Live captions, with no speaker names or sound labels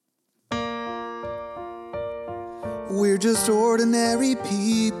We're just ordinary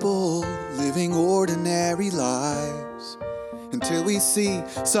people living ordinary lives until we see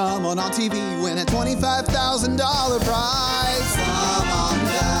someone on TV win a $25,000 prize. Come on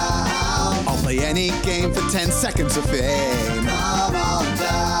down. I'll play any game for 10 seconds of fame. Come on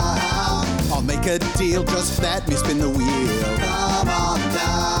down. I'll make a deal, just let me spin the wheel. Come on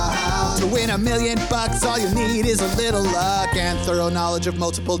down. To win $1 million, all you need is a little luck and thorough knowledge of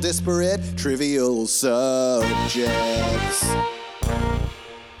multiple disparate trivial subjects.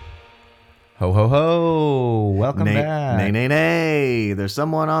 Ho, ho, ho. Welcome back. Nay. There's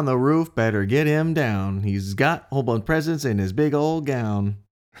someone on the roof. Better get him down. He's got a whole bunch of presents in his big old gown.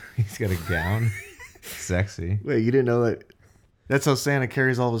 He's got a gown. Sexy. Wait, you didn't know that? That's how Santa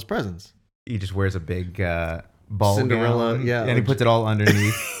carries all of his presents. He just wears a big ball Cinderella, gown, yeah. and he puts it all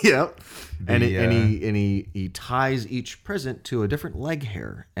underneath. Yep. And he ties each present to a different leg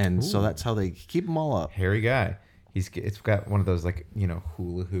hair. And so that's how they keep them all up. Hairy guy. It's got one of those, like,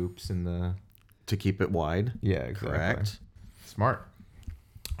 hula hoops in the... To keep it wide. Yeah, exactly. Correct. Smart.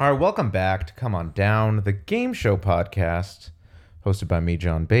 All right, welcome back to Come On Down, the game show podcast, hosted by me,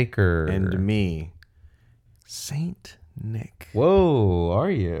 John Baker. And me, Saint Nick. Whoa,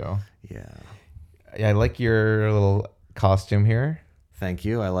 are you? Yeah. I like your little costume here. Thank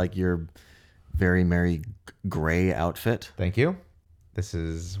you. I like your very merry gray outfit. Thank you. This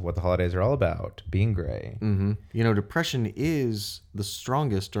is what the holidays are all about, being gray. Mm-hmm. Depression is the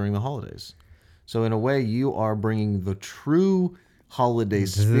strongest during the holidays. So in a way, you are bringing the true holiday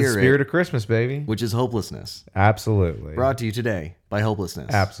This is the spirit of Christmas, baby. which is hopelessness. Absolutely. Brought to you today by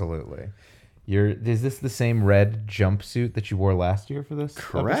Hopelessness. Absolutely. Is this the same red jumpsuit that you wore last year for this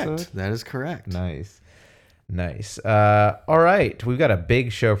Correct. episode? That is correct. Nice. All right. We've got a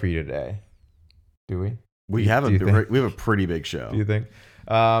big show for you today. Do we? We have Do you think? a pretty big show. Do you think?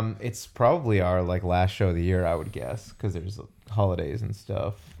 It's probably our last show of the year, I would guess, because there's holidays and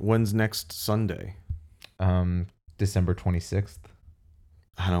stuff. When's next Sunday? December 26th.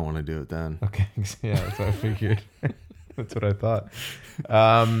 I don't want to do it then. Okay. Yeah, that's what I figured. That's what I thought.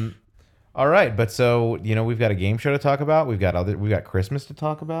 All right, but so we've got a game show to talk about. We've got Christmas to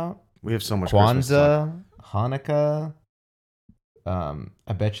talk about. We have so much Christmas Kwanzaa, Hanukkah.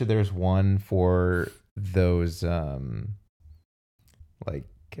 I bet you there's one for those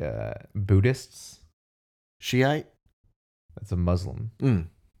Buddhists. Shiite? That's a Muslim. Mm.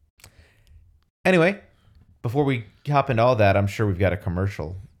 Anyway, before we hop into all that, I'm sure we've got a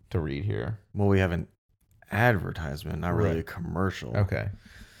commercial to read here. Well, we have an advertisement, not really a commercial. Okay.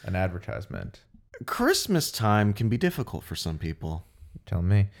 An advertisement. Christmas time can be difficult for some people. Tell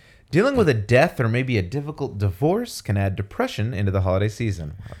me. Dealing with a death or maybe a difficult divorce can add depression into the holiday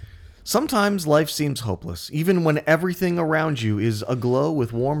season. Sometimes life seems hopeless, even when everything around you is aglow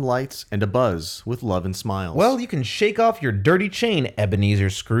with warm lights and abuzz with love and smiles. Well, you can shake off your dirty chain, Ebenezer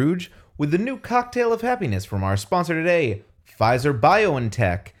Scrooge, with the new cocktail of happiness from our sponsor today, Pfizer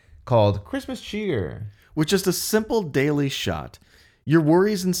BioNTech, called Christmas Cheer. With just a simple daily shot, your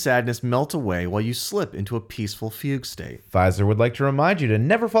worries and sadness melt away while you slip into a peaceful fugue state. Pfizer would like to remind you to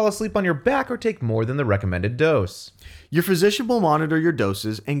never fall asleep on your back or take more than the recommended dose. Your physician will monitor your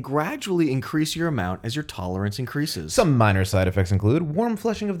doses and gradually increase your amount as your tolerance increases. Some minor side effects include warm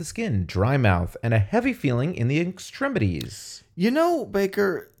flushing of the skin, dry mouth, and a heavy feeling in the extremities.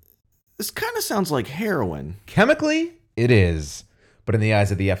 Baker, this kind of sounds like heroin. Chemically, it is. But in the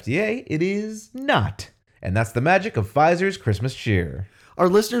eyes of the FDA, it is not. And that's the magic of Pfizer's Christmas Cheer. Our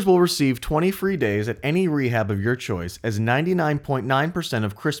listeners will receive 20 free days at any rehab of your choice, as 99.9%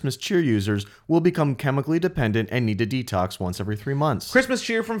 of Christmas Cheer users will become chemically dependent and need to detox once every 3 months. Christmas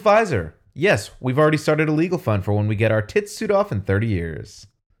Cheer from Pfizer. Yes, we've already started a legal fund for when we get our tits suit off in 30 years.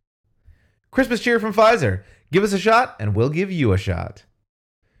 Christmas Cheer from Pfizer. Give us a shot and we'll give you a shot.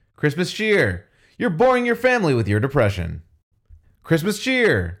 Christmas Cheer. You're boring your family with your depression. Christmas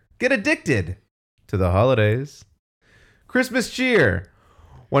Cheer. Get addicted to the holidays. Christmas Cheer.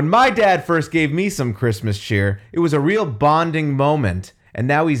 When my dad first gave me some Christmas cheer, it was a real bonding moment, and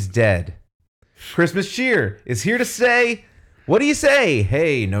now he's dead. Christmas Cheer is here to say, what do you say?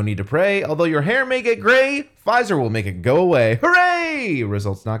 Hey, no need to pray. Although your hair may get gray, Pfizer will make it go away. Hooray!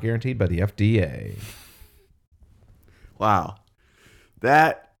 Results not guaranteed by the FDA. Wow.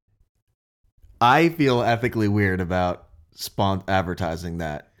 I feel ethically weird about advertising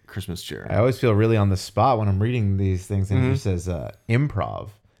that Christmas cheer. I always feel really on the spot when I'm reading these things, and it just says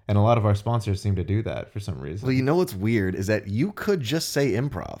improv. And a lot of our sponsors seem to do that for some reason. Well, you know what's weird is that you could just say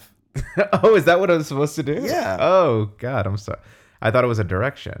improv. Oh, is that what I was supposed to do? Yeah. Oh, God, I'm sorry. I thought it was a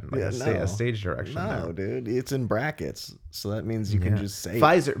direction, like Yeah, a stage direction. No, there. dude, it's in brackets, so that means you can just say it.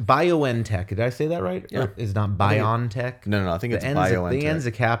 Pfizer, BioNTech. Did I say that right? Yeah. Or is it not BioNTech? No, I think it's The BioNTech. N's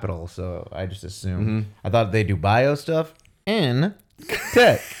a capital, so I just assumed. I thought they do bio stuff. N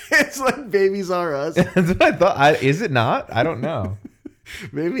tech. It's like Babies R Us. That's what I thought. Is it not? I don't know.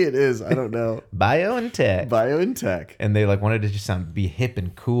 Maybe it is. I don't know. BioNTech. BioNTech. And they like wanted to just be hip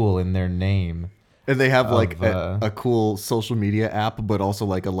and cool in their name. And they have like Of, a cool social media app, but also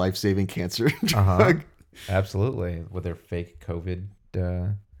like a life-saving cancer drug. Absolutely, with their fake COVID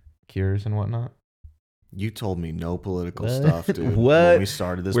cures and whatnot. You told me no political stuff, dude. What? When we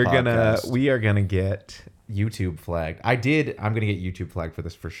started this podcast. We are gonna get YouTube flagged. I'm gonna get YouTube flagged for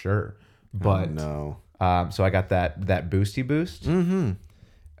this for sure. But no. So I got that boosty boost.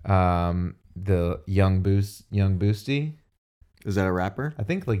 The young boosty. Is that a rapper? I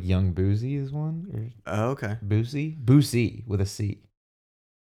think like Young Boozy is one. Or Oh, okay. Boosie with a C.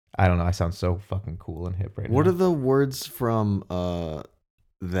 I don't know. I sound so fucking cool and hip right now. What are the words from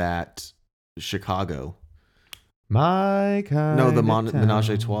that Chicago? My kind No, the of Ménage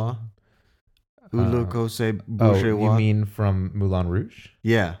à town. Trois. Uloko se Oh, bourgeois. you mean from Moulin Rouge?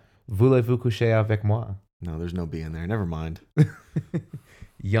 Yeah. Voulez-vous coucher avec moi? No, there's no B in there. Never mind.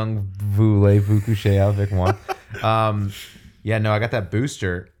 Young voulez-vous coucher avec moi? Yeah, no, I got that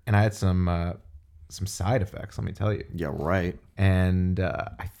booster, and I had some side effects. Let me tell you. Yeah, right. And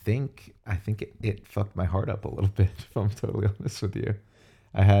I think it fucked my heart up a little bit. If I'm totally honest with you,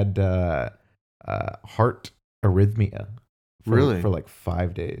 I had heart arrhythmia. Really? For like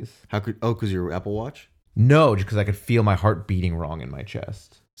 5 days. How could? Oh, because your Apple Watch. No, just because I could feel my heart beating wrong in my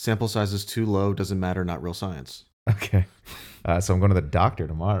chest. Sample size is too low. Doesn't matter. Not real science. Okay. So I'm going to the doctor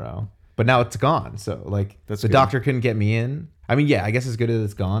tomorrow. But now it's gone. So like That's the good. doctor couldn't get me in. I mean, yeah, I guess it's good that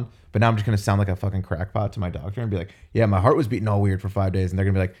it's gone. But now I'm just going to sound like a fucking crackpot to my doctor and be like, yeah, my heart was beating all weird for 5 days. And they're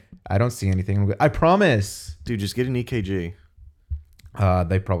going to be like, I don't see anything. I'm like, I promise. Dude, just get an EKG.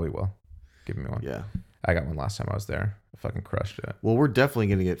 They probably will give me one. Yeah. I got one last time I was there. I fucking crushed it. Well, we're definitely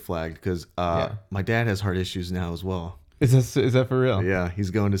gonna get flagged because Yeah. my dad has heart issues now as well. Is that for real? Yeah,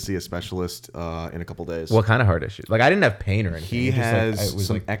 he's going to see a specialist in a couple days. What kind of heart issues? Like I didn't have pain or anything. He It just, has it was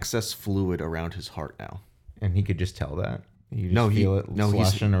some like, excess fluid around his heart now. and he could just tell that. You just No, feel it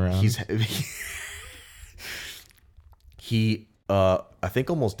sloshing around. He I think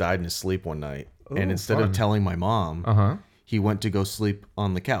almost died in his sleep one night. Oh, and instead fun. of telling my mom, Uh-huh. he went to go sleep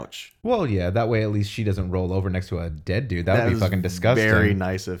on the couch. Well, yeah, that way at least she doesn't roll over next to a dead dude. That would be was fucking disgusting. Very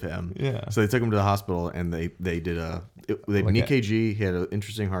nice of him. Yeah. So they took him to the hospital and they did an EKG. He had an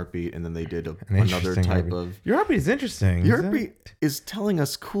interesting heartbeat, and then they did another Interesting type heartbeat. of. Your heartbeat is interesting. Your Is that- heartbeat is telling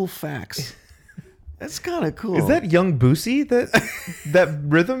us cool facts. That's kind of cool. Is that Young Boosie that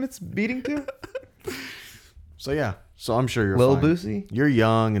rhythm it's beating to? So yeah. So I'm sure you're Lil fine. Boosie? You're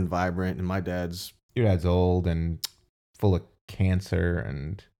young and vibrant, and my dad's Your dad's old and full of cancer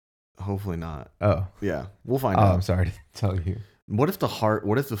and hopefully not. oh. Yeah, we'll find Oh, out. I'm sorry to tell you. What if the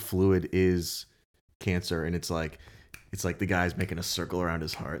fluid is cancer, and it's like the guy's making a circle around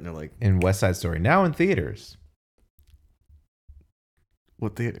his heart, and they're like, In West Side Story, now in theaters.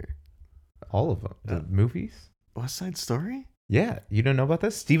 "What theater? All of them. The movies? West Side Story?" Yeah. You don't know about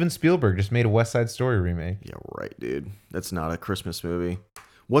this? Steven Spielberg just made a West Side Story remake. Yeah, right, dude. That's not a Christmas movie.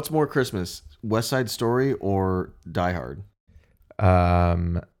 What's more Christmas, West Side Story or Die Hard?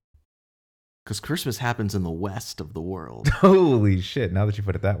 Because Christmas happens in the west of the world. Holy shit, now that you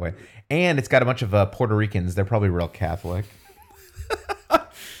put it that way. And it's got a bunch of Puerto Ricans. They're probably real Catholic.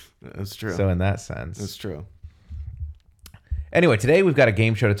 That's true. So in that sense. That's true. Anyway, today we've got a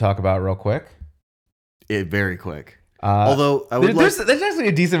game show to talk about real quick. Very quick. Although I would there's actually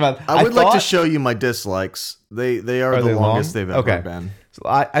a decent amount. I would like to thought- show you my dislikes. They are Are the they longest long? they've ever Okay. been. So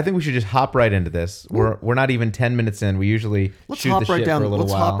I think we should just hop right into this. We're not even 10 minutes in. We usually Let's shoot hop the right shit down. for a little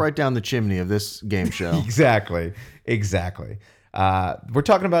Let's while. hop right down the chimney of this game show. Exactly. We're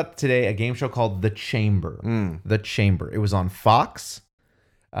talking about today a game show called The Chamber. The Chamber. It was on Fox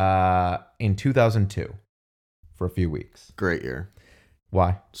in 2002 for a few weeks. Great year.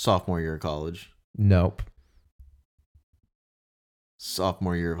 Why? Sophomore year of college. Nope.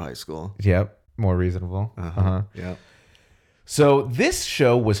 Sophomore year of high school. Yep. More reasonable. Uh-huh. Yep. So this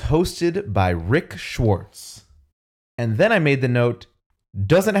show was hosted by Rick Schwartz. And then I made the note,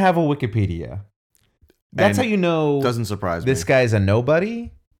 doesn't have a Wikipedia. That's And how you know Doesn't surprise this me. guy's a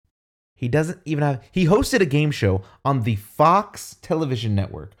nobody. He doesn't even have... He hosted a game show on the Fox television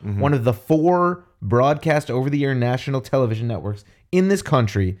network, one of the 4 broadcast over-the-air national television networks in this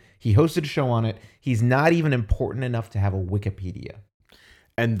country. He hosted a show on it. He's not even important enough to have a Wikipedia.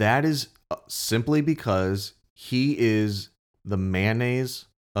 And that is simply because he is the mayonnaise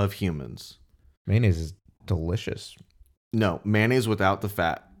of humans. Mayonnaise is delicious. No, mayonnaise without the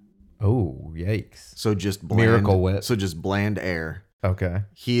fat. Oh, yikes. So just bland. Miracle Whip. So just bland air. Okay.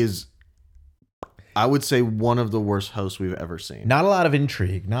 He is, I would say, one of the worst hosts we've ever seen. Not a lot of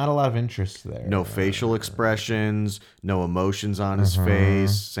intrigue. Not a lot of interest there. No facial expressions, no emotions on his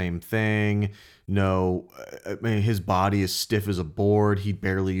face. Same thing. No, I mean, his body is stiff as a board. He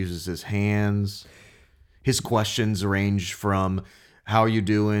barely uses his hands. His questions range from "How are you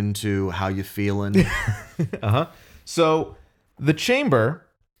doing?" to "How you feeling?" So the chamber,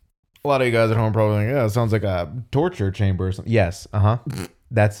 a lot of you guys at home are probably like, yeah, it sounds like a torture chamber or something. Yes.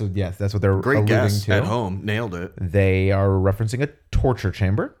 That's what they're Great alluding guess to. at home. Nailed it. They are referencing a torture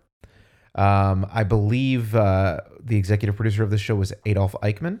chamber. I believe the executive producer of the show was Adolf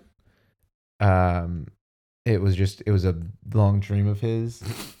Eichmann. It was a long dream of his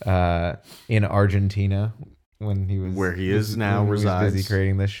in Argentina when he was Where he is now when he was resides. busy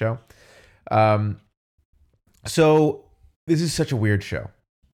creating this show. So this is such a weird show.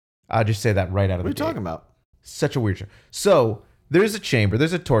 I'll just say that right out of What are the you gate. talking about? Such a weird show. So there's a chamber.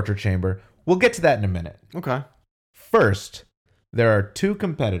 There's a torture chamber. We'll get to that in a minute. Okay. First, there are two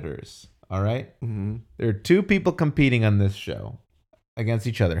competitors. All right. Mm-hmm. There are two people competing on this show against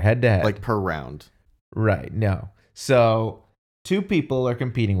each other, head to head. Like per round. Right. No. So two people are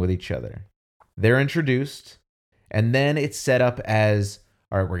competing with each other. They're introduced, and then it's set up as,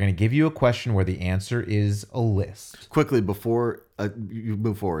 all right, we're going to give you a question where the answer is a list. Quickly, before you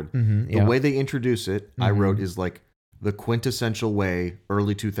move forward, Mm-hmm, the way they introduce it, I wrote, is like the quintessential way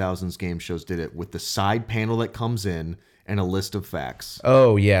early 2000s game shows did it, with the side panel that comes in and a list of facts.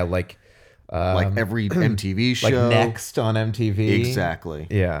 Oh, yeah. Like Every MTV show. like Next on MTV. Exactly.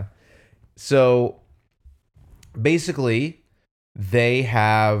 Yeah. So basically, they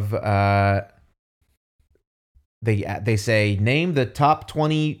have they say name the top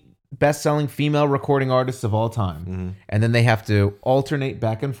 20 best-selling female recording artists of all time, and then they have to alternate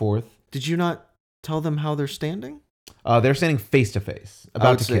back and forth. Did you not tell them how they're standing? They're standing face to face,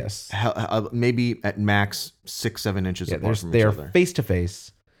 about to kiss. Maybe at max 6-7 inches Yeah, apart from they each are other. face to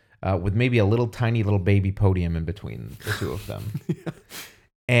face, with maybe a little tiny little baby podium in between the two of them,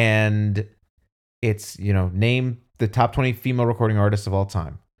 and it's name the top 20 female recording artists of all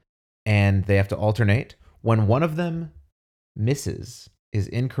time, and they have to alternate. When one of them misses, is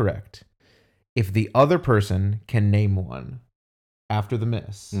incorrect, if the other person can name one after the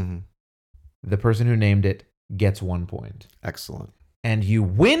miss, the person who named it gets 1 point. Excellent. And you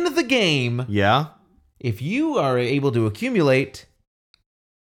win the game Yeah. if you are able to accumulate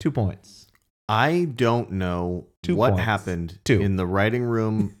 2 points. I don't know 2 what points. happened 2. in the writing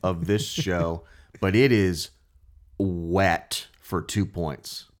room of this show, but it is wet for 2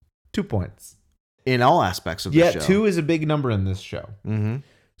 points 2 points. in all aspects of the Yeah, show. 2 is a big number in this show. Mm-hmm.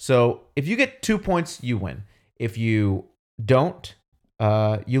 So if you get 2 points, you win. If you don't,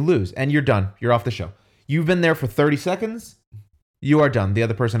 you lose, and you're done. You're off the show. You've been there for 30 seconds. You are done. The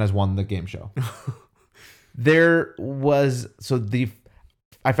other person has won the game show.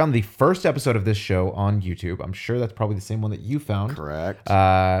 I found the first episode of this show on YouTube. I'm sure that's probably the same one that you found. Correct.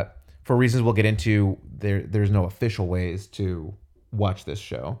 For reasons we'll get into, there's no official ways to watch this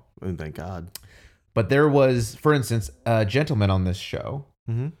show. And thank God. But there was, for instance, a gentleman on this show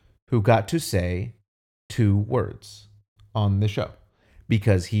who got to say 2 words on the show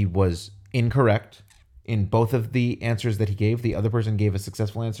because he was incorrect in both of the answers that he gave. The other person gave a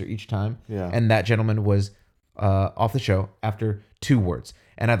successful answer each time. Yeah. And that gentleman was off the show after 2 words.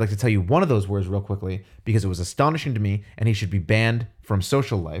 And I'd like to tell you one of those words real quickly because it was astonishing to me, and he should be banned from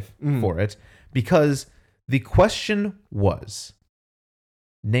social life for it, because the question was,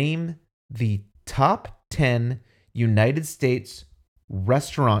 name the top 10 United States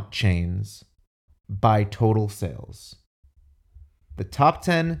restaurant chains by total sales. The top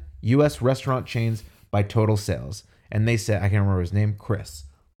 10 U.S. restaurant chains by total sales. And they said, I can't remember his name, Chris.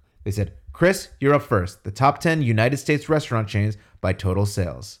 They said, Chris, you're up first. The top 10 United States restaurant chains by total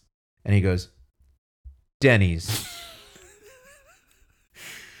sales. And he goes, Denny's.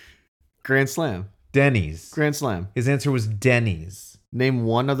 Grand Slam. Denny's. Grand Slam. His answer was Denny's. Name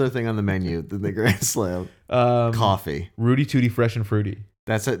one other thing on the menu than the Grand Slam. Coffee. Rudy Tooty Fresh and Fruity.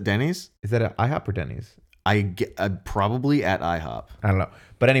 That's at Denny's? Is that at IHOP or Denny's? Probably at IHOP. I don't know.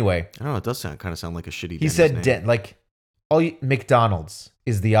 But anyway, I don't know. It does kind of sound like a shitty. he Denny's said name. McDonald's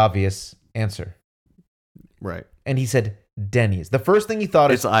is the obvious answer. Right. And he said Denny's. The first thing he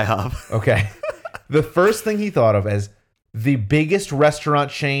thought It's is IHOP. okay. The first thing he thought of as the biggest restaurant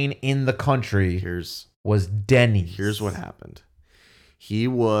chain in the country Here's was Denny's. what happened. He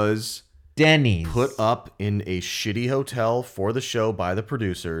was Denny's. put up in a shitty hotel for the show by the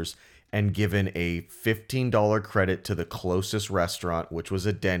producers and given a $15 credit to the closest restaurant, which was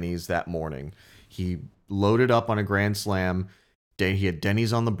a Denny's that morning. He loaded up on a Grand Slam. He had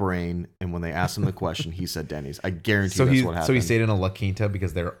Denny's on the brain, and when they asked him the question, he said Denny's. I guarantee that's what happened. So he stayed in a La Quinta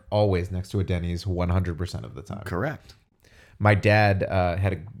because they're always next to a Denny's 100% of the time. Correct. My dad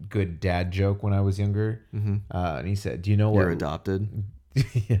had a good dad joke when I was younger, and he said, "Do you know what You're adopted?"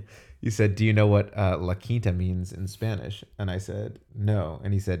 He said, "Do you know what La Quinta means in Spanish?" And I said, "No."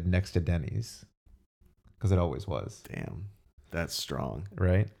 And he said, "Next to Denny's," because it always was. Damn, that's strong.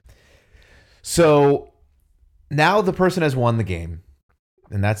 Right. So now the person has won the game,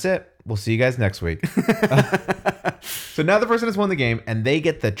 and that's it. We'll see you guys next week. So now the person has won the game, and they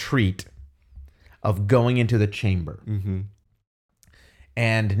get the treat of going into the chamber. Mm-hmm.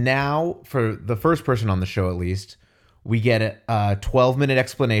 And now, for the first person on the show at least, we get a 12-minute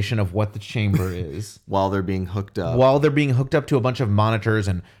explanation of what the chamber is. While they're being hooked up. While they're being hooked up to a bunch of monitors,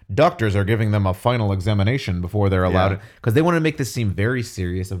 and doctors are giving them a final examination before they're allowed it. Because they want to make this seem very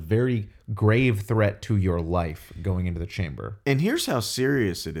serious, a very grave threat to your life going into the chamber. And here's how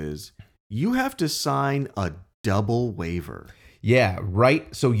serious it is. You have to sign a double waiver. Yeah,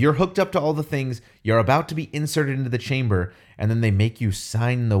 right. So you're hooked up to all the things. You're about to be inserted into the chamber, and then they make you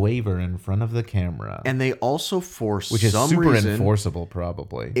sign the waiver in front of the camera. And they also, for which is some super reason, enforceable,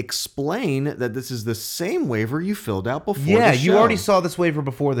 probably. explain that this is the same waiver you filled out before Yeah, the show. you already saw this waiver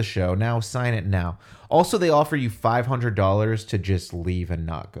before the show. Now sign it now. Also, they offer you $500 to just leave and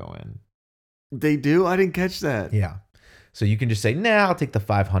not go in. They do? I didn't catch that. Yeah. So you can just say, nah, I'll take the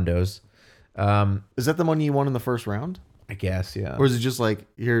 $500. Is that the money you won in the first round? I guess, yeah. Or is it just like,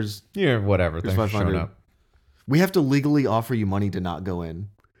 here's Yeah, whatever. Here's Thanks for showing 500. up. we have to legally offer you money to not go in?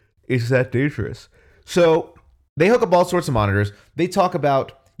 It's that dangerous. So they hook up all sorts of monitors. They talk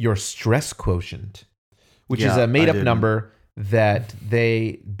about your stress quotient, which is Yeah, a made-up I didn't. number that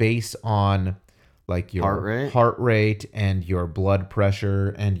they base on like your Heart rate? and your blood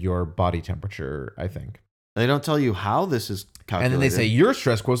pressure and your body temperature, I think. They don't tell you how this is calculated. And then they say your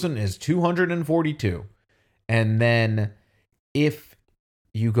stress quotient is 242. And then if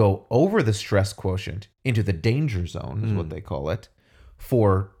you go over the stress quotient into the danger zone, is what they call it,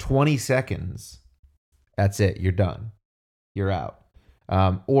 for 20 seconds, that's it. You're done. You're out.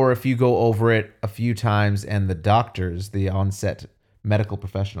 Or if you go over it a few times and the doctors, the on-set medical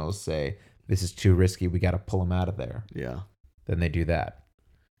professionals say, this is too risky, we got to pull them out of there, Yeah. then they do that.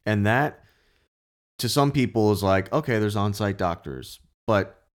 And that, to some people, is like, okay, there's on-site doctors.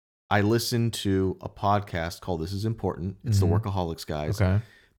 But I listened to a podcast called This Is Important. It's the Workaholics guys. Okay.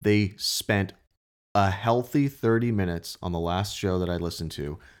 They spent a healthy 30 minutes on the last show that I listened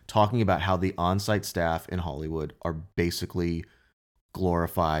to talking about how the on-site staff in Hollywood are basically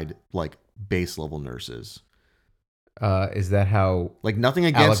glorified, like, base level nurses. Is that how Like, nothing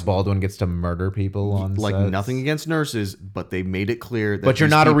Alec against Baldwin gets to murder people on like sets? nothing against nurses, but they made it clear that But you're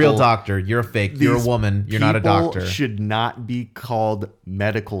these not a real people- doctor. You're a fake. You're a these woman. You're not a people doctor. Should not be called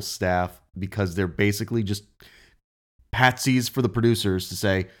medical staff because they're basically just patsies for the producers to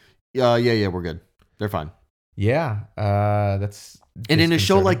say, yeah, we're good. They're fine. Yeah, that's. And in a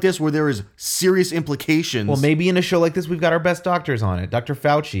show disconcerting. like this where there is serious implications, Well, maybe in a show like this, we've got our best doctors on it. Dr.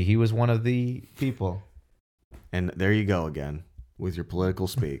 Fauci, he was one of the people. and there you go again with your political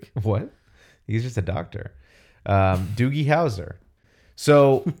speak. What? He's just a doctor. Doogie Howser.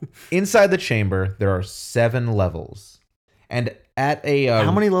 So inside the chamber, there are 7 levels, and at a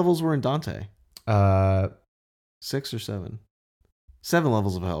How many levels were in Dante? 6 or 7? 7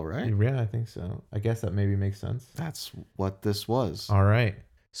 levels of hell, right? Yeah, I think so. I guess that maybe makes sense. That's what this was. All right.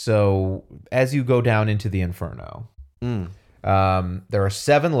 So as you go down into the Inferno, there are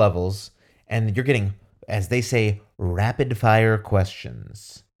 7 levels, and you're getting, as they say, rapid fire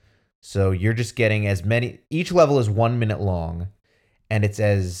questions. So you're just getting as many, each level is 1 minute long, and it's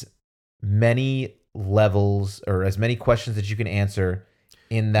as many levels or as many questions that you can answer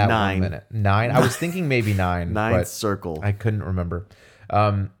in that 9. 1 minute. 9? I was thinking maybe 9. Ninth but circle. I couldn't remember.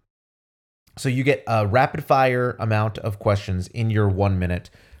 So you get a rapid fire amount of questions in your 1 minute.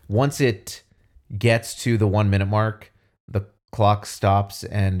 Once it gets to the 1 minute mark, the clock stops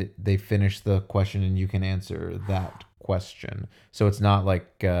and they finish the question and you can answer that question. So it's not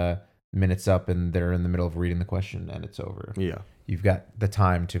like minutes up and they're in the middle of reading the question and it's over. Yeah. You've got the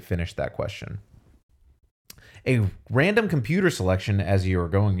time to finish that question. A random computer selection as you're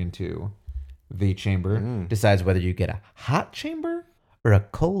going into the chamber decides whether you get a hot chamber or a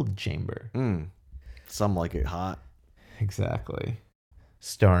cold chamber. Some like it hot. Exactly.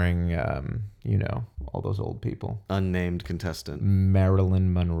 Starring, all those old people. Unnamed contestant.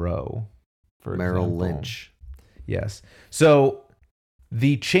 Marilyn Monroe. for Merrill example. Lynch. Yes. So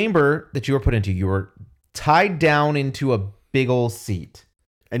the chamber that you were put into, you were tied down into a big old seat.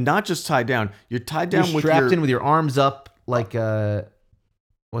 And not just tied down. You're tied You're down with strapped your in with your arms up like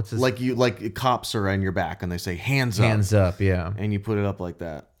what's this? like cops are on your back and they say hands up. Hands up, yeah. And you put it up like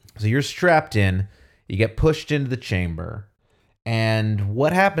that. So you're strapped in, you get pushed into the chamber, and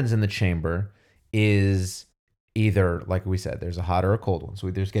what happens in the chamber is either, like we said, there's a hot or a cold one. So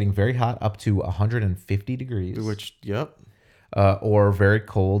either it's getting very hot up to 150 degrees. Which, yep. Or very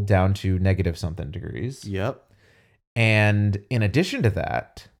cold down to negative something degrees. Yep. And in addition to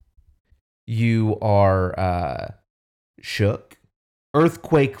that, you are shook,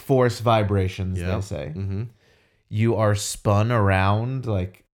 earthquake force vibrations, Yep. they say. Mm-hmm. You are spun around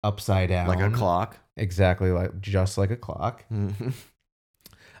like upside down. Like a clock. Exactly, just like a clock. Mm-hmm.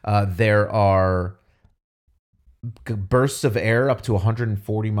 There are bursts of air up to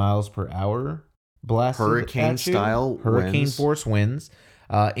 140 miles per hour blasted Hurricane at you. style hurricane winds. force winds.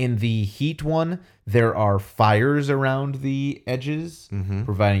 In the heat one, there are fires around the edges, Mm-hmm.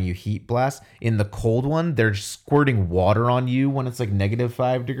 providing you heat blasts. In the cold one, they're squirting water on you when it's like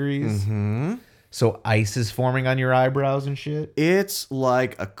 -5 degrees. Mm-hmm. So ice is forming on your eyebrows and shit. It's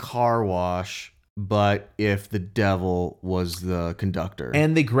like a car wash, but if the devil was the conductor.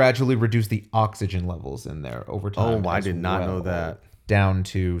 And they gradually reduce the oxygen levels in there over time. Oh, I as did not know well, that. Down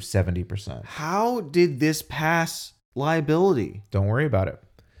to 70%. How did this pass liability? Don't worry about it.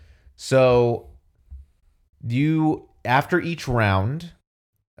 So you, after each round,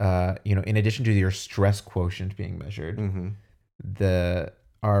 in addition to your stress quotient being measured, Mm-hmm.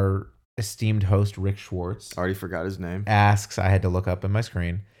 our esteemed host Rick Schwartz Already forgot his name. asks, I had to look up in my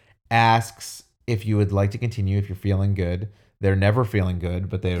screen, asks if you would like to continue if you're feeling good. They're never feeling good,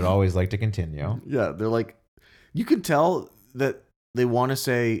 but they would always like to continue. Yeah, they're like, you can tell that they want to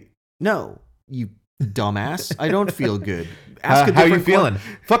say, no, you dumbass, I don't feel good. Ask a How you different feeling?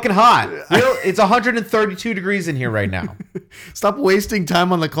 Fucking hot. It's 132 degrees in here right now. Stop wasting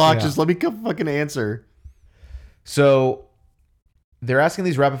time on the clock. Yeah. Just let me fucking answer. So they're asking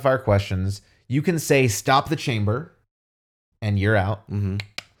these rapid fire questions. You can say stop the chamber and you're out. Mm-hmm.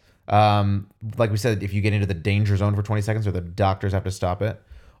 Like we said, if you get into the danger zone for 20 seconds or the doctors have to stop it.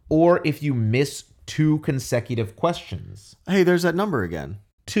 Or if you miss 2 consecutive questions. Hey, there's that number again.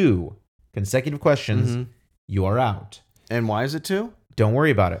 2 consecutive questions, Mhm. you are out. And why is it 2? Don't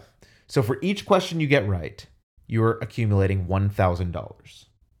worry about it. So for each question you get right, you're accumulating $1,000.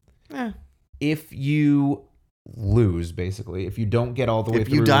 Eh. If you lose, basically, if you don't get all the way If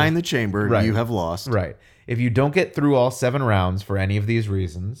through. you die in the chamber, Right. you have lost. Right. If you don't get through all 7 rounds for any of these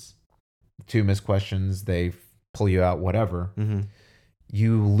reasons, 2 missed questions, they pull you out, whatever, Mm-hmm.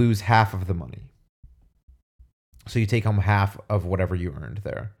 you lose half of the money. So you take home half of whatever you earned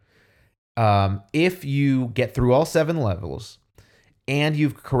there. If you get through all 7 levels and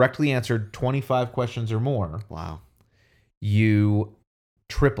you've correctly answered 25 questions or more, Wow. you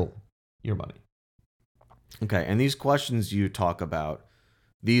triple your money. Okay, and these questions you talk about,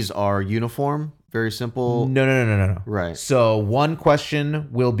 these are uniform, very simple. No. Right. So one question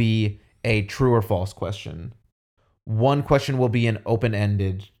will be a true or false question. One question will be an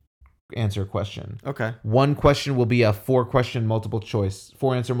open-ended answer question. Okay. One question will be a 4-answer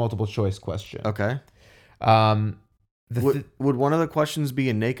multiple choice question. Okay. The Would one of the questions be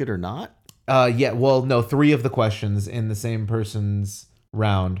a naked or not? Yeah, well, no, 3 of the questions in the same person's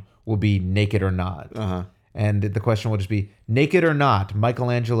round will be naked or not. Uh-huh. And the question will just be naked or not,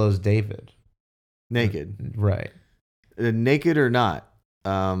 Michelangelo's David. Naked. Right. Naked or not,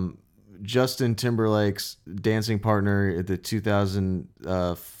 Justin Timberlake's dancing partner at the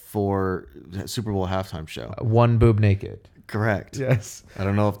 2004 Super Bowl halftime show. One boob naked. Correct. Yes. I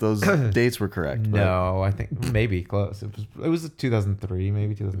don't know if those dates were correct. but- No, I think maybe close. It was 2003,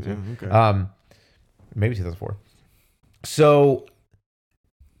 maybe 2002. Yeah, okay. Maybe 2004. So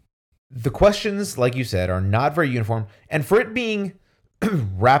the questions, like you said, are not very uniform, and for it being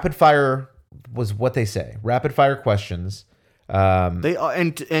rapid fire was what they say. Rapid fire questions. They are,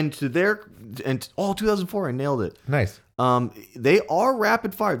 and to their 2004, I nailed it. Nice. They are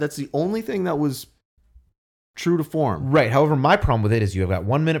rapid fire. That's the only thing that was true to form. Right. However, my problem with it is you have got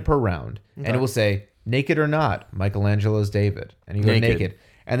 1 minute per round, and Okay. it will say naked or not, Michelangelo's David, and you go Naked. naked.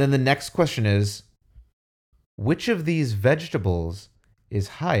 And then the next question is, which of these vegetables is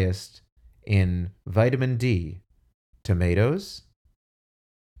highest in vitamin D? Tomatoes,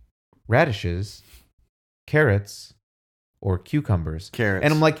 radishes, carrots, or cucumbers? Carrots.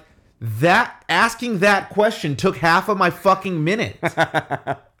 And I'm like, that asking that question took half of my fucking minute.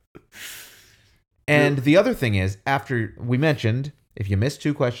 And the other thing is, after we mentioned, if you miss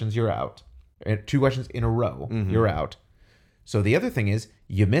 2 questions, you're out. 2 questions in a row, you're out. So the other thing is,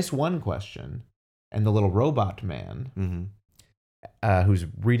 you miss one question, and the little robot man who's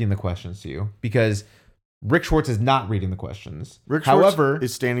reading the questions to you, because Rick Schwartz is not reading the questions. Rick Schwartz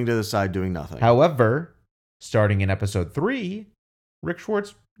is standing to the side doing nothing. However, starting in episode 3, Rick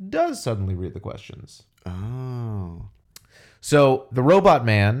Schwartz does suddenly read the questions. Oh. So the robot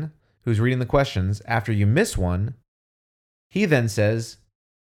man who's reading the questions, after you miss one, he then says,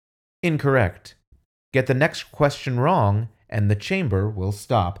 incorrect. Get the next question wrong, and the chamber will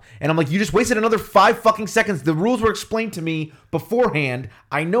stop. And I'm like, you just wasted another 5 fucking seconds. The rules were explained to me beforehand.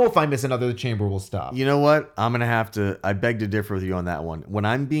 I know if I miss another, the chamber will stop. You know what? I'm going to have to... I beg to differ with you on that one. When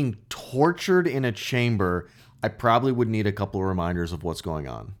I'm being tortured in a chamber, I probably would need a couple of reminders of what's going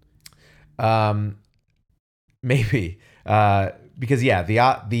on. Maybe. Because, yeah,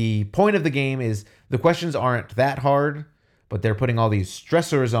 the point of the game is the questions aren't that hard, but they're putting all these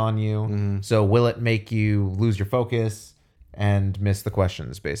stressors on you. So will it make you lose your focus and miss the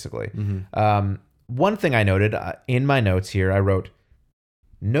questions, basically? One thing I noted in my notes here, I wrote,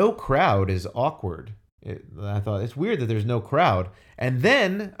 no crowd is awkward. I thought, it's weird that there's no crowd. And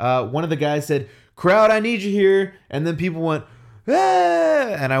then one of the guys said, crowd, I need you here. And then people went, ah!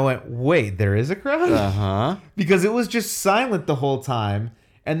 And I went, wait, there is a crowd? Because it was just silent the whole time.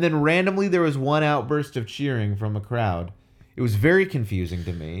 And then randomly there was one outburst of cheering from a crowd. It was very confusing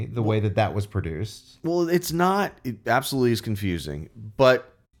to me, the way that was produced. Well, it's not. It absolutely is confusing.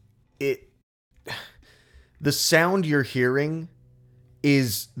 But the sound you're hearing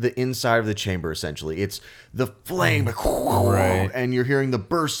is the inside of the chamber, essentially. It's the flame, right? And you're hearing the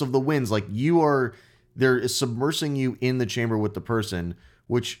bursts of the winds. Like they're submersing you in the chamber with the person,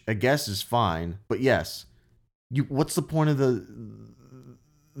 which I guess is fine. But yes, what's the point of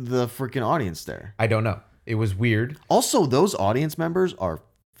the freaking audience there? I don't know. It was weird. Also, those audience members are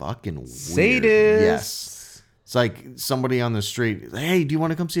fucking weird. Sadists. Yes. It's like somebody on the street. Hey, do you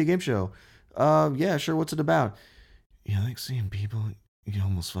want to come see a game show? Yeah, sure. What's it about? Yeah, I like seeing people. You can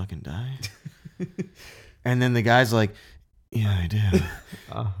almost fucking die. And then the guy's like, yeah, I do.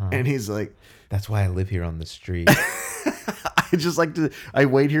 And he's like, that's why I live here on the street. I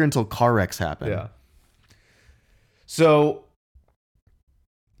wait here until car wrecks happen. Yeah. So,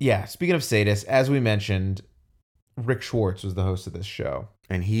 yeah, speaking of sadists, as we mentioned, Rick Schwartz was the host of this show.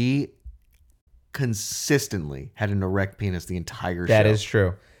 And he consistently had an erect penis the entire show. That is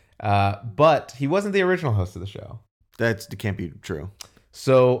true. But he wasn't the original host of the show. That can't be true.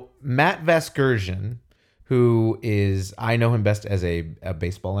 So Matt Vasgersian, who I know him best as a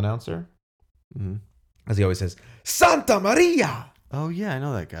baseball announcer, as he always says, Santa Maria! Oh, yeah, I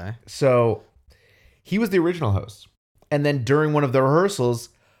know that guy. So he was the original host. And then during one of the rehearsals,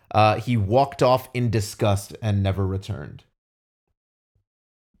 he walked off in disgust and never returned.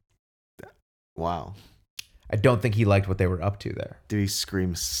 Wow. I don't think he liked what they were up to there. Did he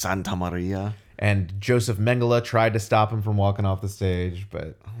scream Santa Maria? And Joseph Mengele tried to stop him from walking off the stage,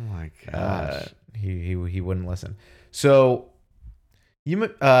 but oh my gosh, he wouldn't listen. So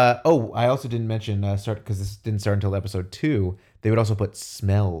I also didn't mention because this didn't start until episode 2. They would also put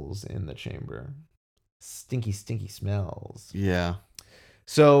smells in the chamber, stinky smells. Yeah.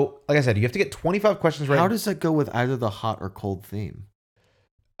 So, like I said, you have to get 25 questions right. How does that go with either the hot or cold theme?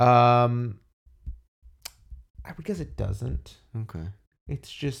 I would guess it doesn't. Okay.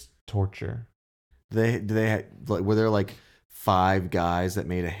 It's just torture. Were there like 5 guys that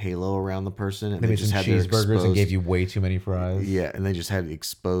made a halo around the person and they just had their cheeseburgers and gave you way too many fries? Yeah, and they just had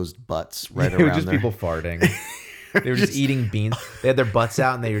exposed butts right They were around just there. people farting. They were just eating beans. They had their butts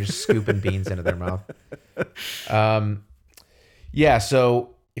out and they were just scooping beans into their mouth. Yeah,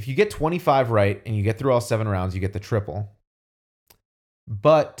 so if you get 25 right and you get through all 7 rounds, you get the triple.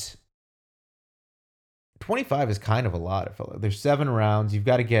 But 25 is kind of a lot. I feel like there's 7 rounds. You've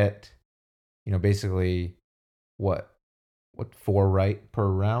got to get, basically what 4 right per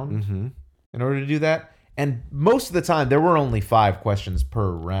round in order to do that. And most of the time, there were only 5 questions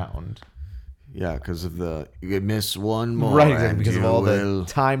per round. Yeah, because of you miss one more. Right, exactly, because of all the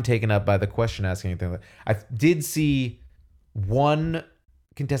time taken up by the question asking. I did see one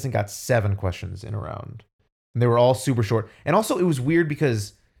contestant got 7 questions in a round. And they were all super short. And also, it was weird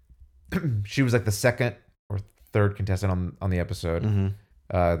because she was like the second or third contestant on the episode.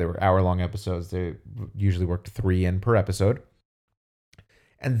 They were hour-long episodes. They usually worked 3 in per episode.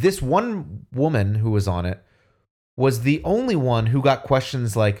 And this one woman who was on it was the only one who got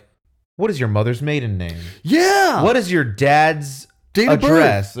questions like, what is your mother's maiden name? Yeah. What is your dad's date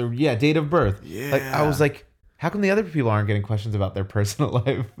address? Or date of birth. Yeah. Like, I was like, how come the other people aren't getting questions about their personal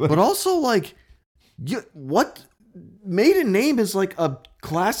life? But also, like, what maiden name is like a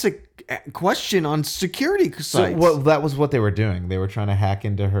classic question on security So sites. that was what they were doing. They were trying to hack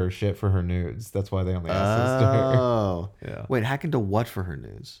into her shit for her nudes. That's why they only asked this to her. Oh. Yeah. Wait, hack into what for her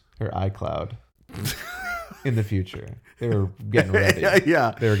news? Her iCloud. In the future. They were getting ready.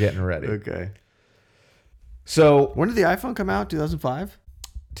 Yeah. They were getting ready. Okay. So When did the iPhone come out? 2005?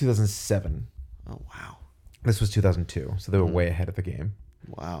 2007. Oh, wow. This was 2002. So they were way ahead of the game.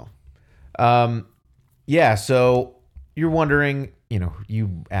 Wow. Yeah, so you're wondering,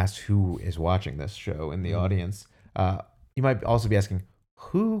 you asked who is watching this show in the audience. You might also be asking,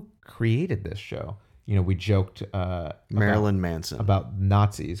 who created this show? We joked Marilyn Manson. about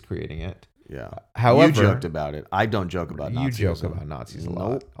Nazis creating it. Yeah. However, you joked about it. I don't joke about Nazis. You joke about Nazis a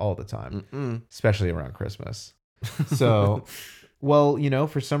lot, Nope. all the time, especially around Christmas. So,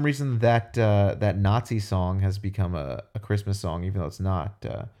 for some reason that Nazi song has become a Christmas song, even though it's not.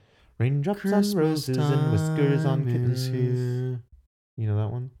 Raindrops on roses and whiskers on kittens. You know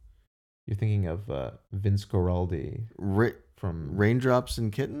that one? You're thinking of Vince Guaraldi from Raindrops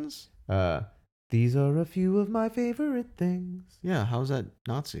and Kittens? These are a few of my favorite things. Yeah, how's that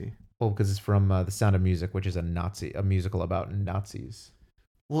Nazi? Well, because it's from The Sound of Music, which is a musical about Nazis.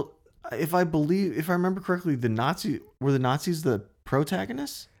 Well, if I remember correctly, were the Nazis the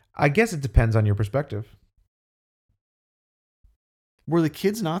protagonists? I guess it depends on your perspective. Were the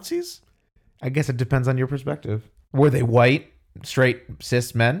kids Nazis? I guess it depends on your perspective. Were they white, straight,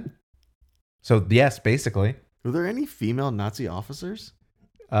 cis men? So yes, basically. Were there any female Nazi officers?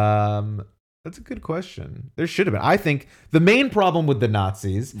 That's a good question. There should have been. I think the main problem with the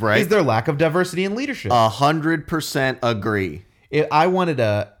Nazis Right. is their lack of diversity in leadership. 100% agree.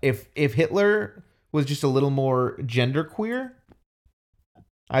 If Hitler was just a little more genderqueer,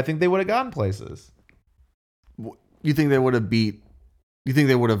 I think they would have gotten places. You think they would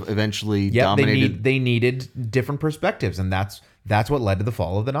have eventually dominated? They needed different perspectives, and that's what led to the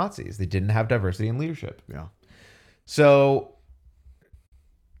fall of the Nazis. They didn't have diversity in leadership. Yeah. So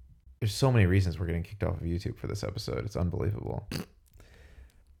there's so many reasons we're getting kicked off of YouTube for this episode. It's unbelievable.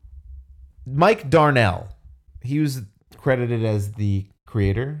 Mike Darnell, he was credited as the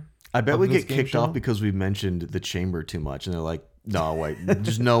creator. I bet of we this get game kicked show. off because we mentioned the chamber too much, and they're like, "No, wait,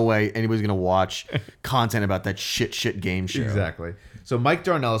 there's no way anybody's gonna watch content about that shit game show." Exactly. So Mike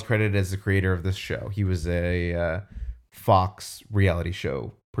Darnell is credited as the creator of this show. He was a Fox reality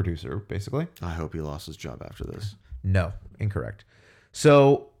show producer, basically. I hope he lost his job after this. No, incorrect.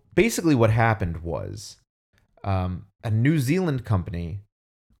 So basically what happened was a New Zealand company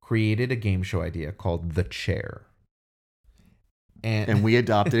created a game show idea called The Chair. And we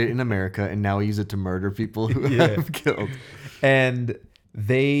adopted it in America, and now we use it to murder people who Yeah. have killed. And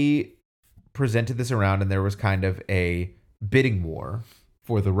they presented this around, and there was kind of a bidding war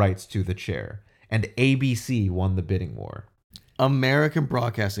for the rights to The Chair. And ABC won the bidding war. American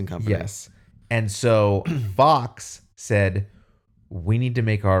Broadcasting Company. Yes. And so Fox said, we need to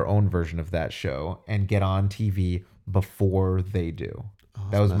make our own version of that show and get on TV before they do.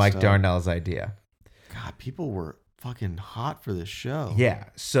 That was Mike Darnell's idea. God, people were fucking hot for this show. Yeah.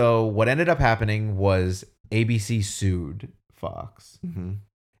 So what ended up happening was ABC sued Fox. Mm-hmm.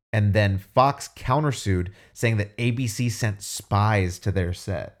 And then Fox countersued, saying that ABC sent spies to their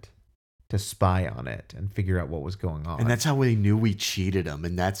set to spy on it and figure out what was going on. And that's how they knew we cheated them,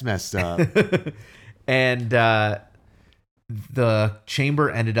 and that's messed up. And the chamber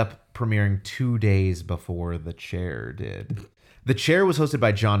ended up premiering 2 days before The Chair did. The Chair was hosted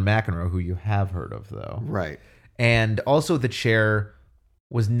by John McEnroe, who you have heard of, though. Right. And also, The Chair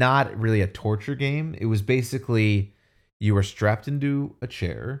was not really a torture game. It was basically you were strapped into a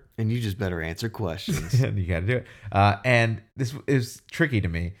chair. And you just better answer questions. And you got to do it. And this is tricky to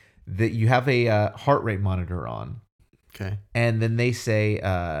me, that you have a heart rate monitor on. Okay. And then they say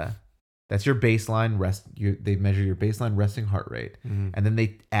that's your baseline rest. They measure your baseline resting heart rate. Mm-hmm. And then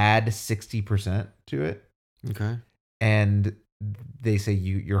they add 60% to it. Okay. And they say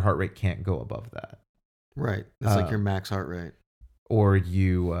your heart rate can't go above that. Right. That's like your max heart rate. Or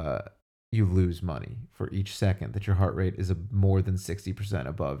you lose money for each second that your heart rate is more than 60%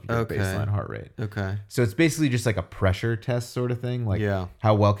 above your baseline heart rate. Okay. So it's basically just like a pressure test sort of thing. Like, Yeah.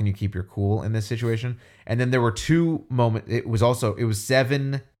 how well can you keep your cool in this situation? And then there were 2 moments. It was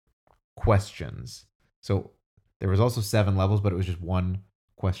 7 questions. So there was also 7 levels, but it was just 1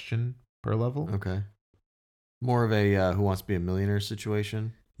 question per level. Okay. More of a Who Wants to Be a Millionaire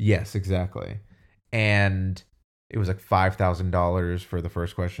situation. Yes, exactly. And it was like $5,000 for the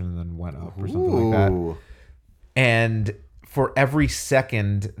first question, and then went up or something like that. Ooh. And for every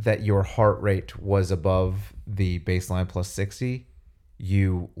second that your heart rate was above the baseline plus 60,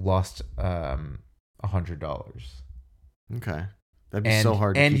 you lost $100. Okay. That'd be so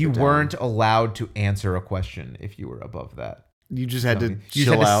hard to And keep you it down. weren't allowed to answer a question if you were above that. You just had to You just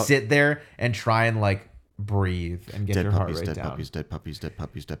chill had to out. sit there and try and like breathe and get Dead your puppies, heart rate dead down. puppies, dead puppies, dead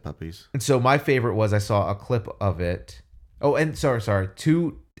puppies, dead puppies. And so my favorite was I saw a clip of it. Oh, and sorry,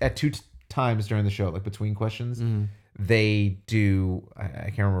 two times during the show, like between questions, they do. I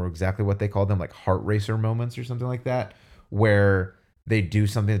can't remember exactly what they call them, like heart racer moments or something like that, where they do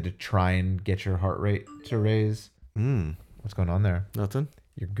something to try and get your heart rate to raise. What's going on there? Nothing.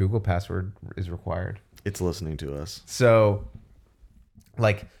 Your Google password is required. It's listening to us. So,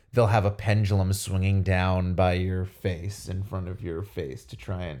 like, they'll have a pendulum swinging down by your face, in front of your face, to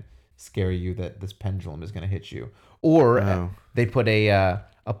try and scare you that this pendulum is going to hit you. Or they put a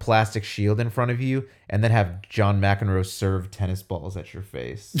plastic shield in front of you and then have John McEnroe serve tennis balls at your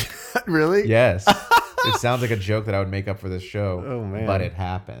face. Really? Yes. It sounds like a joke that I would make up for this show. Oh, man. But it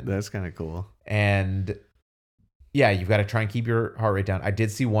happened. That's kind of cool. And yeah, you've got to try and keep your heart rate down. I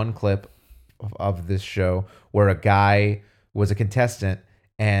did see one clip of this show where a guy was a contestant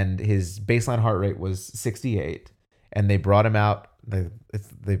and his baseline heart rate was 68, and they brought him out.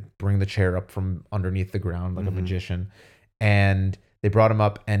 They bring the chair up from underneath the ground like a magician, and they brought him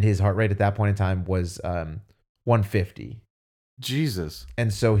up, and his heart rate at that point in time was 150. Jesus.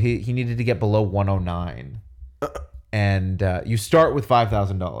 And so he needed to get below 109. And you start with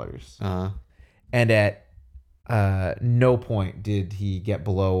 $5,000. And at no point did he get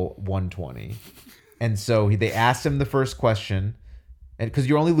below 120. And so they asked him the first question, and because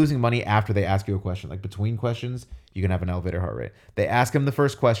you're only losing money after they ask you a question, like between questions, you can have an elevated heart rate. They ask him the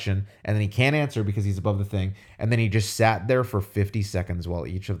first question, and then he can't answer because he's above the thing. And then he just sat there for 50 seconds while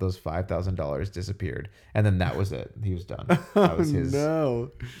each of those $5,000 disappeared. And then that was it. He was done. That was his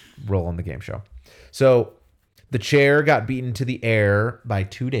role on the game show. So the chair got beaten to the air by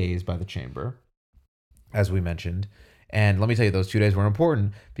 2 days by the chamber, as we mentioned. And let me tell you, those 2 days were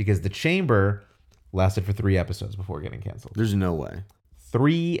important because the chamber lasted for 3 episodes before getting canceled. There's no way.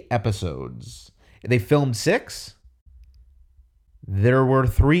 3 episodes. They filmed 6. There were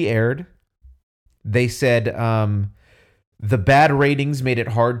 3 aired. They said the bad ratings made it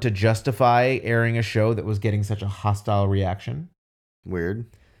hard to justify airing a show that was getting such a hostile reaction. Weird.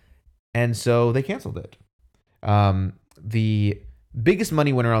 And so they canceled it. The biggest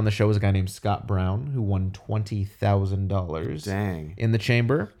money winner on the show was a guy named Scott Brown, who won $20,000 Dang. in the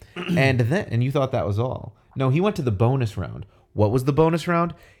chamber. And you thought that was all. No, he went to the bonus round. What was the bonus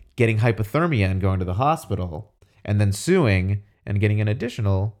round? Getting hypothermia and going to the hospital, and then suing and getting an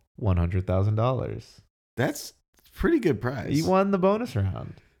additional $100,000. That's a pretty good prize. He won the bonus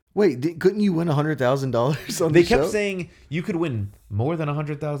round. Wait, couldn't you win $100,000 on They the show? kept saying you could win more than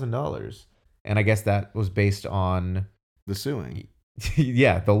 $100,000. And I guess that was based on the suing.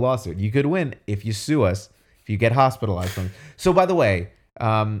 yeah, the lawsuit. You could win if you sue us, if you get hospitalized. So, by the way,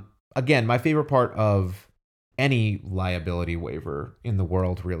 again, my favorite part of any liability waiver in the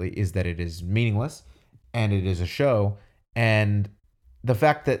world really is that it is meaningless and it is a show. And the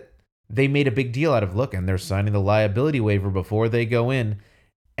fact that they made a big deal out of, look, and they're signing the liability waiver before they go in.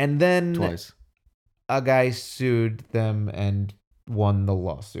 And then Twice. A guy sued them and won the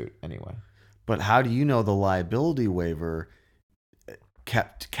lawsuit anyway. But how do you know the liability waiver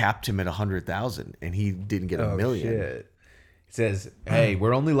capped him at 100,000 and he didn't get a million? Shit. It says, hey,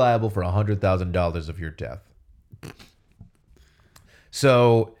 we're only liable for $100,000 of your death.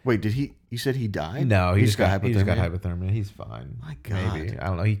 So Wait, you said he died? no, he just got hypothermia? hypothermia. He's fine. My God. Maybe. I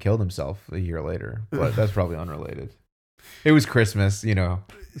don't know. He killed himself a year later, but that's probably unrelated. It was Christmas, you know.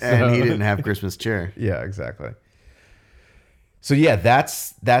 And he didn't have Christmas cheer. Yeah, exactly. So yeah,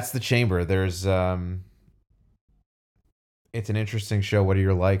 that's the chamber. There's it's an interesting show. What are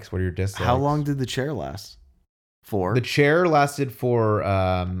your likes? What are your dislikes? How long did the chair last? 4? The chair lasted for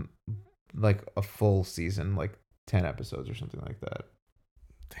like a full season, like 10 episodes or something like that.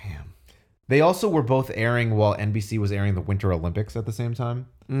 Damn. They also were both airing while NBC was airing the Winter Olympics at the same time.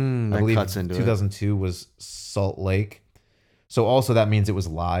 I That believe cuts into 2002 was Salt Lake. So also that means it was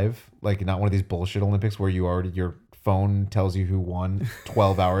live, like not one of these bullshit Olympics where your phone tells you who won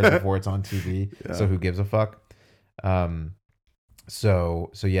 12 hours before it's on TV. Yeah. So who gives a fuck?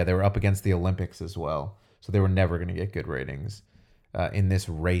 So yeah, they were up against the Olympics as well. So they were never going to get good ratings in this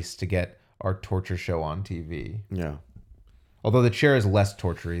race to get our torture show on TV. Yeah. Although the chair is less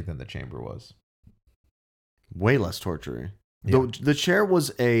tortury than the chamber was. Way less torture. Yeah. The chair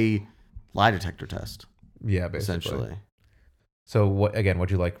was a lie detector test, Yeah, basically. essentially. So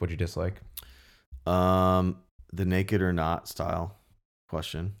what'd you like? What'd you dislike? The naked or not style.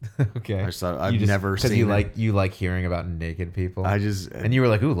 question. Okay. I just thought I've never seen because it. you like hearing about naked people. And you were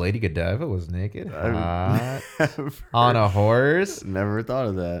like, ooh, Lady Godiva was naked, hot, never, on a horse. never thought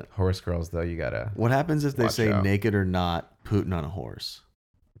of that. Horse girls, though, you gotta What happens if they watch say out. naked or not Putin on a horse?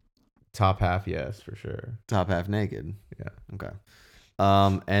 Top half, yes, for sure. Top half naked. Yeah. Okay.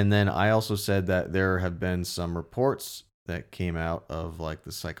 And then I also said that there have been some reports that came out of like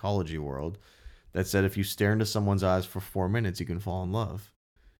the psychology world that said if you stare into someone's eyes for 4 minutes, you can fall in love.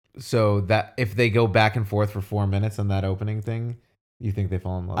 So that if they go back and forth for 4 minutes on that opening thing, you think they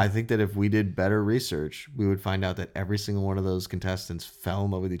fall in love? I think that if we did better research, we would find out that every single one of those contestants fell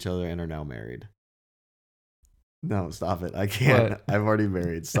in love with each other and are now married. No, stop it. I can't. What? I'm already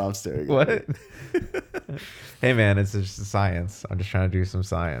married. Stop staring at What? me. Hey, man, it's just science. I'm just trying to do some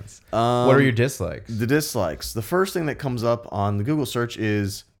science. Um, What are your dislikes? The dislikes. The first thing that comes up on the Google search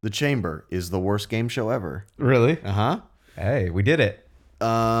is The Chamber is the worst game show ever. Really? Uh-huh. Hey, we did it.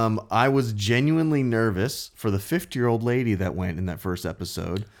 I was genuinely nervous for the 50-year-old lady that went in that first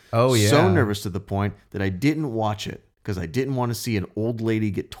episode. Oh, yeah. So nervous to the point that I didn't watch it because I didn't want to see an old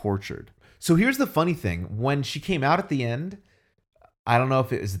lady get tortured. So here's the funny thing. When she came out at the end, I don't know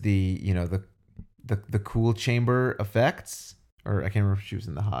if it was the cool chamber effects, or I can't remember if she was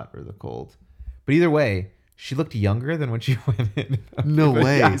in the hot or the cold. But either way, she looked younger than when she went in. No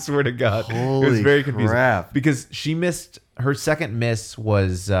way. I swear to God. It was Holy very confusing. crap. Because she missed, her second miss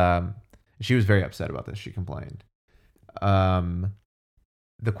was, she was very upset about this. She complained. The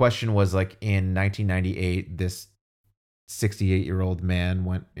question was like, in 1998, this 68-year-old man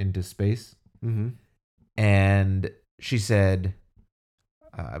went into space. Mm-hmm. And she said,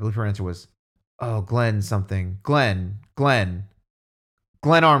 I believe her answer was, oh, Glenn something. Glenn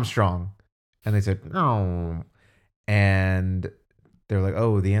Armstrong. And they said, no. And they're like,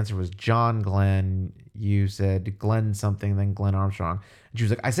 oh, the answer was John Glenn. You said Glenn something, then Glenn Armstrong. And she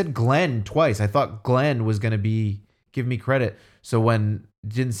was like, I said Glenn twice. I thought Glenn was going to give me credit. So when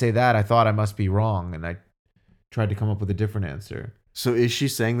didn't say that, I thought I must be wrong. And I tried to come up with a different answer. So is she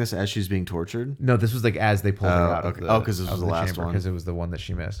saying this as she's being tortured? No, this was like as they pulled her out of okay. the Because this was the last one. Because it was the one that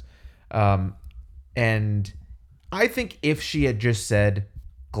she missed. And I think if she had just said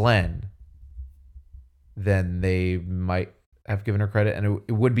Glenn, then they might have given her credit, and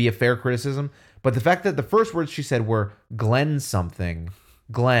it would be a fair criticism. But the fact that the first words she said were Glenn something,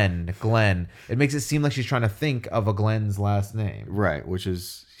 Glenn, it makes it seem like she's trying to think of a Glenn's last name. Right, which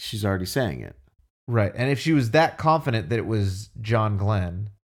is, she's already saying it. Right. And if she was that confident that it was John Glenn,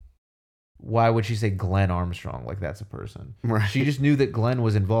 why would she say Glenn Armstrong like that's a person? Right. She just knew that Glenn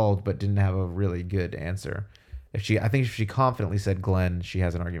was involved but didn't have a really good answer. I think if she confidently said Glenn, she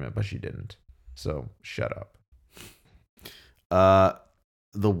has an argument, but she didn't. So shut up.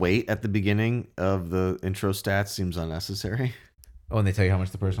 The weight at the beginning of the intro stats seems unnecessary. Oh, and they tell you how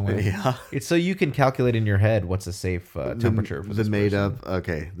much the person weighs? Yeah. It's so you can calculate in your head what's a safe temperature for the this made person. up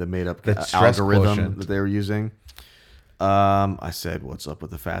the made up The stress algorithm quotient. that they were using. I said, what's up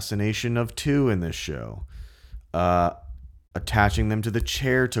with the fascination of two in this show? Attaching them to the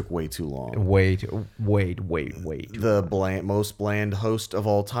chair took way too long. Wait. The most bland host of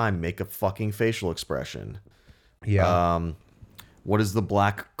all time make a fucking facial expression. Yeah. What is the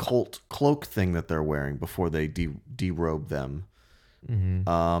black cult cloak thing that they're wearing before they derobe them?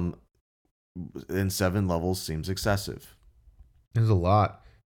 Mm-hmm. In 7 levels seems excessive. There's a lot.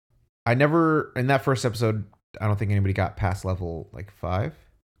 In that first episode, I don't think anybody got past level like 5.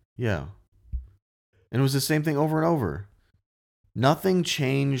 Yeah. And it was the same thing over and over. Nothing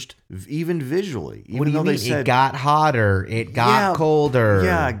changed, even visually. Even What do you though mean? they said It got hotter. It got colder.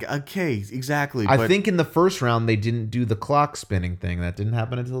 Yeah, okay, exactly. I think in the first round they didn't do the clock spinning thing. That didn't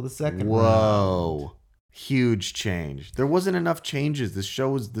happen until the second round. Whoa. Huge change. There wasn't enough changes. This show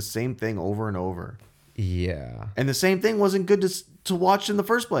was the same thing over and over. Yeah. And the same thing wasn't good to watch in the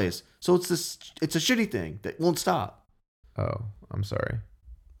first place. So it's a shitty thing that won't stop. Oh, I'm sorry.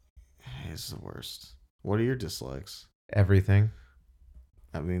 It's the worst. What are your dislikes? Everything.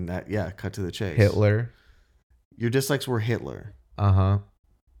 I mean, cut to the chase. Hitler. Your dislikes were Hitler. Uh-huh.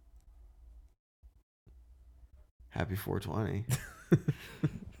 Happy 420.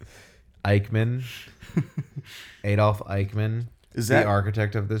 Eichmann. Adolf Eichmann. Is that the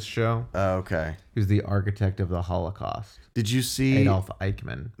architect of this show? Okay. He was the architect of the Holocaust. Did you see Adolf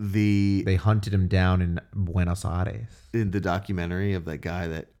Eichmann? They hunted him down in Buenos Aires. in the documentary of that guy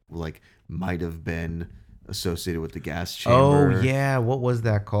that like might have been associated with the gas chamber? Oh yeah, what was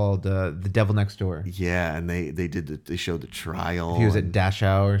that called? The Devil Next Door. Yeah, and they showed the trial. He was at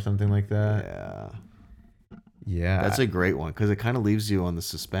Dachau or something like that. Yeah. Yeah. That's a great one because it kind of leaves you on the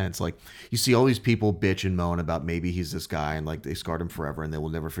suspense. Like you see all these people bitch and moan about maybe he's this guy and like they scarred him forever and they will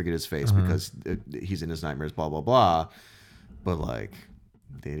never forget his face because he's in his nightmares, blah, blah, blah. But like,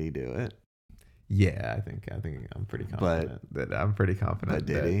 did he do it? Yeah, I think I'm pretty confident But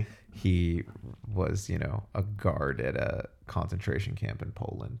did that he was, a guard at a concentration camp in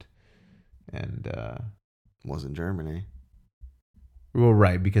Poland. And Wasn't Germany. well,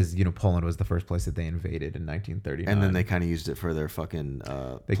 right, because Poland was the first place that they invaded in 1939. And then they kind of used it for their fucking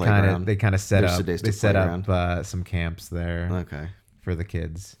they playground. kind of set Their up sadistic set playground. up some camps there Okay. for the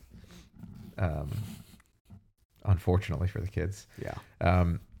kids. Unfortunately for the kids. Yeah.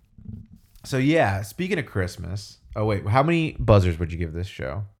 So yeah, speaking of Christmas. Oh wait, how many buzzers would you give this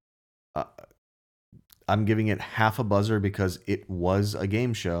show? I'm giving it half a buzzer because it was a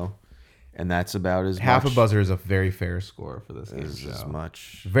game show, and that's about as Half much a buzzer is a very fair score for this game as show.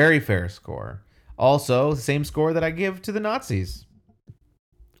 much. Very fair score. Also, the same score that I give to the Nazis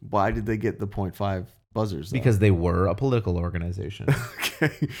Why did they get the 0.5 buzzers? Though? because they were a political organization,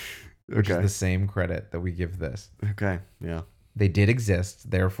 okay. which is Okay. the same credit that we give this. Okay. Yeah. They did exist,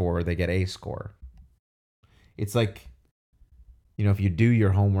 therefore they get a score. It's like, if you do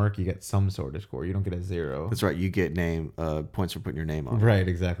your homework, you get some sort of score. You don't get a 0. That's right. You get points for putting your name on it. Right,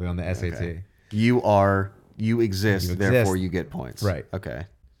 exactly, on the SAT. Okay. You exist, therefore you get points. Right. Okay.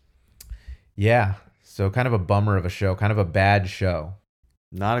 Yeah. So kind of a bummer of a show, kind of a bad show.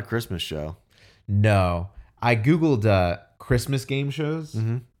 Not a Christmas show. No. I Googled Christmas game shows.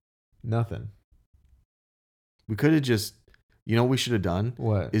 Mm-hmm. Nothing. We could have just, what we should have done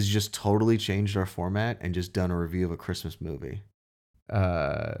What? is just totally changed our format and just done a review of a Christmas movie.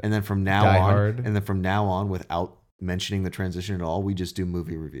 And then from now Die on, Hard. without mentioning the transition at all, we just do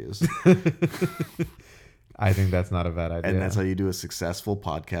movie reviews. I think that's not a bad idea. And that's how you do a successful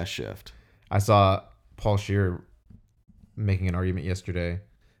podcast shift. I saw Paul Scheer making an argument yesterday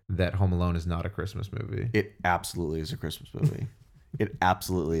that Home Alone is not a Christmas movie. It absolutely is a Christmas movie. It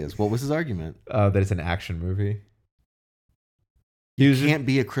absolutely is. What was his argument? That it's an action movie. It can't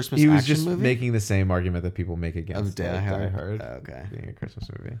be a Christmas He was action just movie? making the same argument that people make against Of Die Hard? Hard Okay. being a Christmas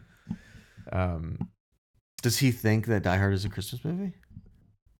movie. Does he think that Die Hard is a Christmas movie?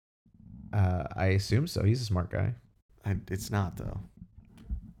 I assume so. He's a smart guy. It's not, though.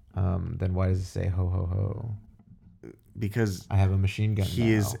 Then why does it say ho ho ho? Because I have a machine gun. he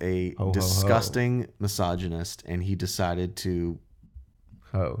now. is a Ho, ho, ho. disgusting misogynist, and he decided to...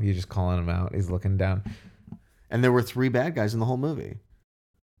 Ho. He's just calling him out. He's looking down. And there were 3 bad guys in the whole movie.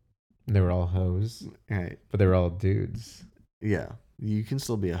 They were all hoes, Right. but they were all dudes. Yeah. You can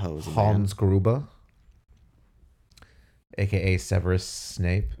still be a hoe as a man. Hans Gruber, aka Severus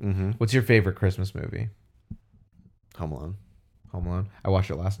Snape. Mm-hmm. What's your favorite Christmas movie? Home Alone. Home Alone. I watched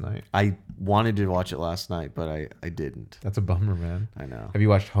it last night. I wanted to watch it last night, but I didn't. That's a bummer, man. I know. Have you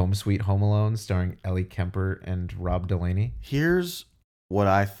watched Home Sweet Home Alone, starring Ellie Kemper and Rob Delaney? Here's what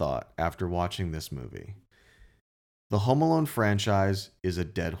I thought after watching this movie. The Home Alone franchise is a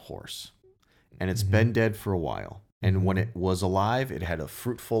dead horse, and it's been dead for a while. And when it was alive, it had a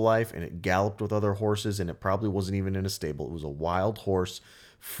fruitful life, and it galloped with other horses, and it probably wasn't even in a stable. It was a wild horse,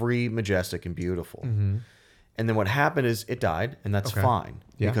 free, majestic, and beautiful. Mm-hmm. And then what happened is it died, and that's Okay. fine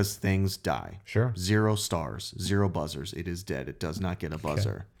Yeah. because things die. Sure. 0 stars, 0 buzzers. It is dead. It does not get a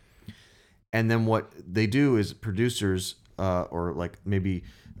buzzer. And then what they do is producers, or like maybe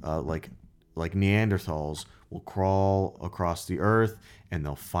like Neanderthals, will crawl across the earth and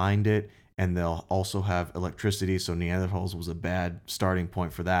they'll find it, and they'll also have electricity. So Neanderthals was a bad starting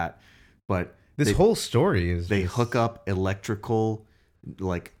point for that. But This whole story is they just- hook up electrical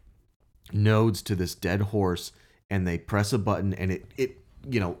like nodes to this dead horse, and they press a button, and it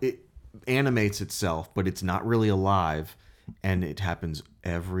animates itself, but it's not really alive, and it happens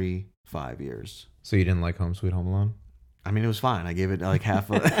every 5 years. So you didn't like Home Sweet Home Alone? I mean, it was fine. I gave it like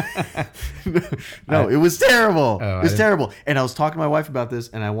half a. No, it was terrible. Oh, It was terrible. And I was talking to my wife about this,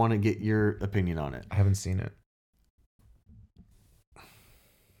 and I want to get your opinion on it. I haven't seen it.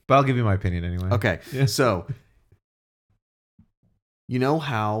 But I'll give you my opinion anyway. Okay. Yeah. So, you know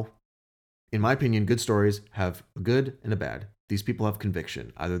how, in my opinion, good stories have a good and a bad. These people have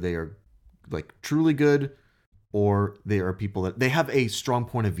conviction. Either they are like truly good, or they are people that they have a strong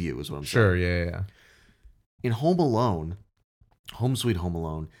point of view, is what I'm saying. Sure, yeah. In Home Alone, Home Sweet Home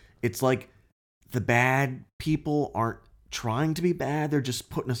Alone, it's like the bad people aren't trying to be bad. They're just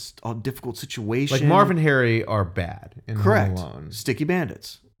put in a difficult situation. Like Marv and Harry are bad in Correct. Home Alone. Sticky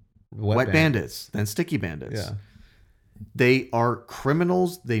Bandits. Wet Bandits, then Sticky Bandits. Yeah. They are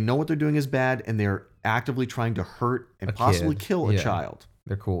criminals. They know what they're doing is bad, and they're actively trying to hurt and A possibly kid. kill a Yeah. child.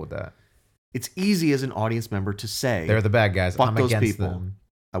 They're cool with that. it's easy as an audience member to say, They're the bad guys. fuck I'm those against people. them.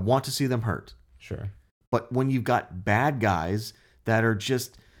 I want to see them hurt. Sure. But when you've got bad guys that are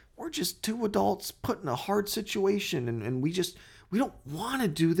we're just two adults put in a hard situation, and we don't want to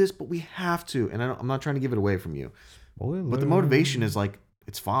do this, but we have to. And I'm not trying to give it away from you. Spoiler. But the motivation is like,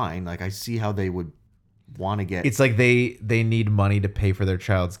 it's fine. Like, I see how they would want to get. It's like they need money to pay for their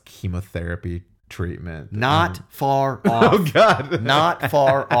child's chemotherapy treatment. Not far off. Oh God. Not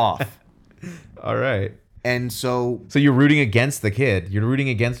far off. All right. And so you're rooting against the kid. You're rooting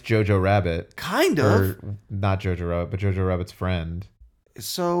against Jojo Rabbit. kind of. Or not Jojo Rabbit, but Jojo Rabbit's friend.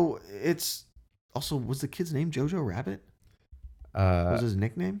 So it's also, was the kid's name Jojo Rabbit? Was his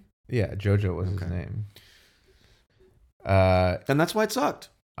nickname? Yeah, Jojo was his Okay. name. And that's why it sucked.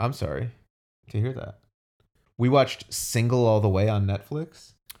 I'm sorry to hear that. We watched Single All the Way on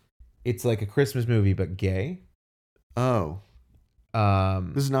Netflix. It's like a Christmas movie, but gay. Oh,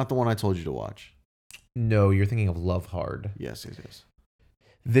 this is not the one I told you to watch. No, you're thinking of Love Hard. Yes, it is.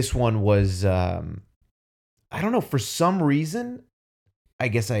 This one was, I don't know, for some reason, I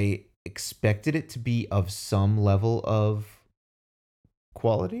guess I expected it to be of some level of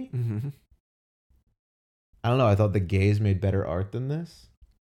quality. Mm-hmm. I don't know. I thought the gays made better art than this.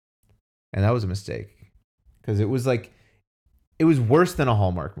 And that was a mistake. Because it was like, it was worse than a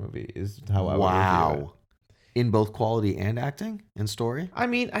Hallmark movie, is how I would review it. In both quality and acting and story? I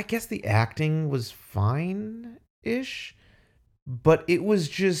mean, I guess the acting was fine-ish, but it was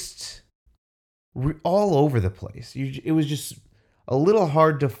just all over the place. It was just a little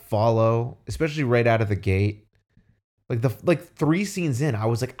hard to follow, especially right out of the gate. Like 3 scenes in, I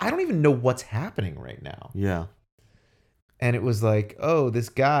was like, I don't even know what's happening right now. Yeah. And it was like, oh, this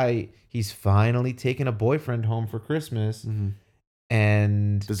guy, he's finally taken a boyfriend home for Christmas. Mm-hmm.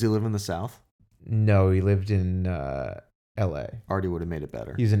 And Does he live in the South? no, he lived in LA. Already would have made it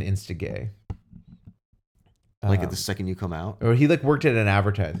better. He's an insta-gay. Like at the second you come out? Or he like worked at an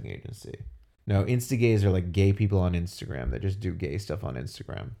advertising agency. No, insta-gays are like gay people on Instagram that just do gay stuff on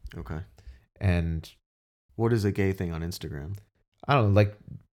Instagram. Okay. And What is a gay thing on Instagram? I don't know, like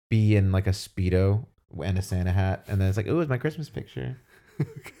be in like a Speedo and a Santa hat. And then it's like, oh, it's my Christmas picture.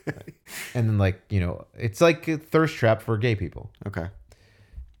 Okay. And then like, you know, it's like a thirst trap for gay people. Okay.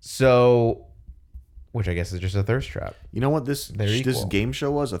 So, which I guess is just a thirst trap. You know what this They're this equal. game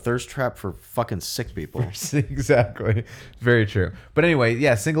show was? A thirst trap for fucking sick people. Exactly. Very true. But anyway,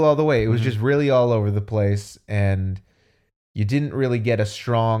 yeah, Single All the Way. It was just really all over the place. And you didn't really get a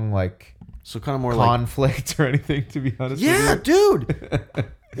strong like So kind of more conflict or anything, to be honest yeah, with you. dude.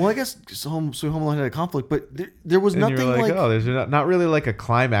 Well, I guess Home Alone had a conflict, but there was And nothing you're like oh, there's not really like a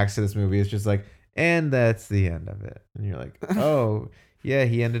climax to this movie. It's just like, and that's the end of it. And you're like, oh, yeah,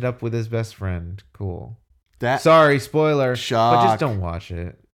 he ended up with his best friend. Cool. that. Sorry, spoiler. But Shock. just don't watch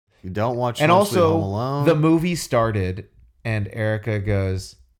it. You don't watch And Home Sweet also, Home Alone. the movie started, and Erica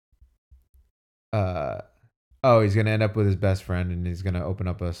goes, oh, he's going to end up with his best friend, and he's going to open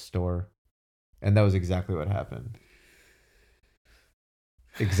up a store. And that was exactly what happened.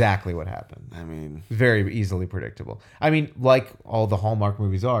 Exactly what happened. I mean, Very easily predictable. I mean, like all the Hallmark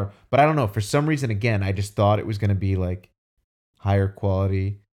movies are, but I don't know. For some reason, again, I just thought it was going to be like higher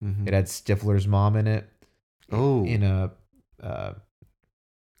quality. mhm. It had Stifler's mom in it. Oh. In a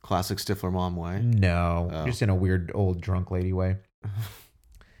Classic Stifler mom way. no, Oh. just in a weird old drunk lady way.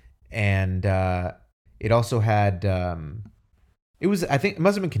 And it also had it was, I think it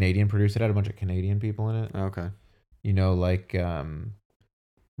must have been Canadian produced. It had a bunch of Canadian people in it. Okay. You know, like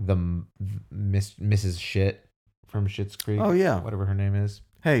Mrs. Shit from Schitt's Creek. Oh, yeah. Whatever her name is.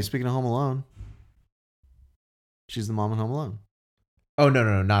 Hey, speaking of Home Alone, she's the mom in Home Alone. Oh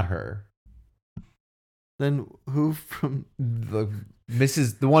no, not her. Then who from? The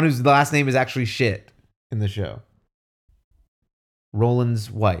one whose last name is actually Shit in the show. Roland's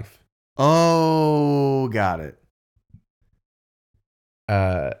wife. Oh, got it.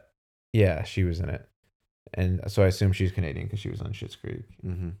 Yeah, she was in it. And so I assume she's Canadian because she was on Schitt's Creek.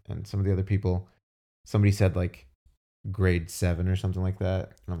 Mm-hmm. And some of the other people, somebody said like grade 7 or something like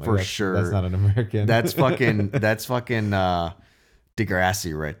that. And I'm like, For that's, sure. That's not an American. That's fucking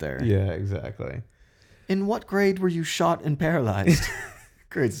Degrassi right there. Yeah, exactly. In what grade were you shot and paralyzed?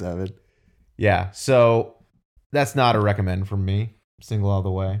 Grade 7. Yeah, so that's not a recommend from me. Single All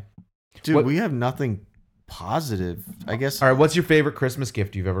the Way. Dude, What- we have nothing positive. I guess. All right, what's your favorite Christmas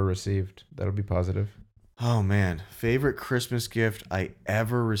gift you've ever received? That'll be positive. Oh, man. Favorite Christmas gift I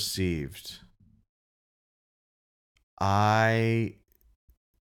ever received.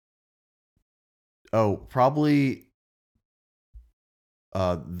 Probably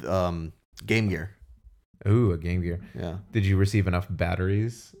Game Gear. Ooh, a Game Gear. Yeah. Did you receive enough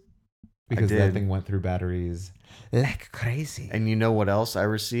batteries? because that did. thing went through batteries like crazy. And you know what else I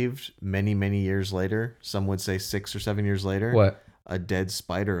received many, many years later? Some would say 6 or 7 years later. What? A dead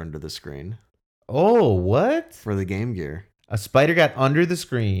spider under the screen Oh, what? for the Game Gear. A spider got under the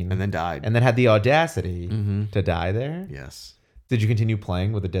screen And then died. and then had the audacity Mm-hmm. to die there. Yes. Did you continue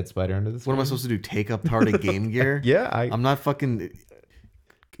playing with a dead spider under the screen? What am I supposed to do? Take apart a Game Gear? Yeah, I'm not fucking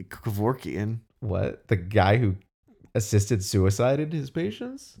Kevorkian. What? The guy who assisted suicided his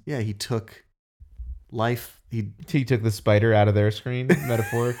patients? Yeah, he took life. He took the spider out of their screen,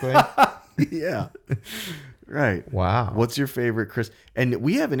 metaphorically. Yeah. Right. Wow. What's your favorite Chris? And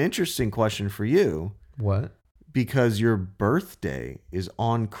we have an interesting question for you What? because your birthday is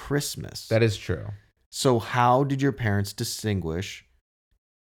on Christmas. That is true. So how did your parents distinguish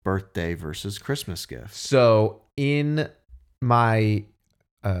birthday versus Christmas gifts? So in my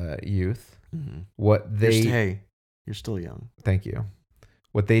youth, what they Hey, you're still young. thank you.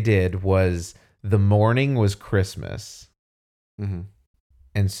 What they did was the morning was Christmas, Mm-hmm.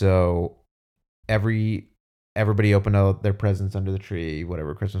 and so everybody opened up their presents under the tree,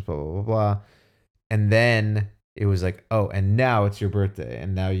 whatever Christmas, blah blah blah blah, and then it was like, oh, and now it's your birthday,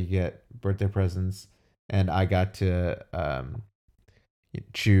 and now you get birthday presents, and I got to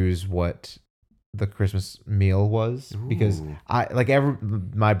choose what the Christmas meal was because Ooh.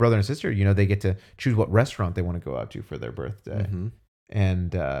 my brother and sister, they get to choose what restaurant they want to go out to for their birthday. Mm-hmm.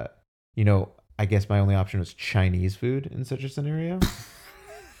 And, I guess my only option was Chinese food in such a scenario.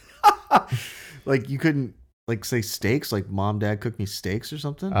 Like you couldn't say steaks, like mom, dad cooked me steaks or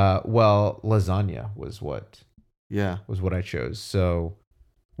something? Well, lasagna was what Yeah. I chose. So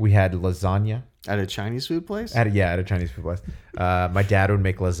we had lasagna At a Chinese food place? at a Chinese food place. My dad would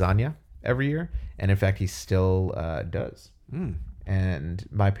make lasagna every year. And in fact, he still does. Mm. And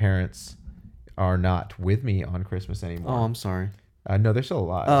my parents are not with me on Christmas Oh, anymore. I'm sorry. No, they're still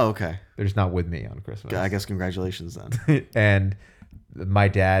alive. Oh, okay. They're just not with me on Christmas. I guess congratulations then. And my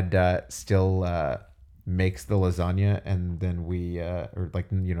dad still makes the lasagna, and then we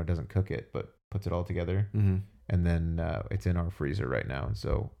doesn't cook it, but puts it all together, Mm-hmm. and then it's in our freezer right now, and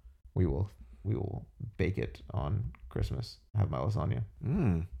so we will bake it on Christmas. Have my lasagna.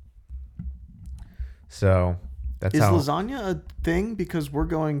 Mm. So that's Is how lasagna a thing? Because we're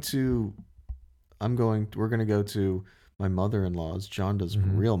going to go to my mother-in-law's, Jonda's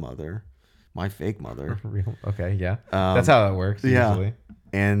real mother, my fake mother. real. Okay, yeah, Um, that's how it works. yeah. Usually.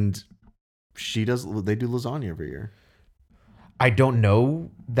 And they do lasagna every year. I don't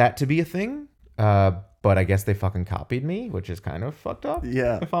know that to be a thing, but I guess they fucking copied me, which is kind of fucked up.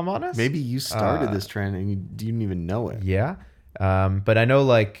 Yeah. If I'm honest. Maybe you started this trend and you didn't even know it. Yeah. But I know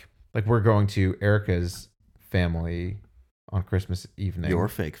like we're going to Erica's family on Christmas evening. Your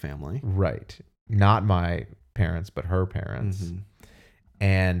fake family. Right. Not my parents, but her parents. Mhm.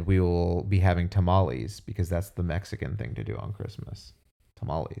 And we will be having tamales because that's the Mexican thing to do on Christmas.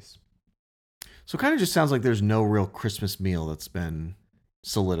 Tamales. So it kind of just sounds like there's no real Christmas meal that's been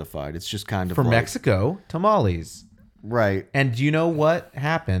solidified. It's just kind of For like, Mexico, tamales. right? And do you know what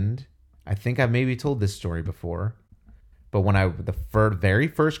happened? I think I've maybe told this story before. But when very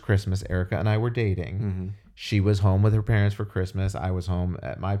first Christmas, Erica and I were dating. Mm-hmm. She was home with her parents for Christmas. I was home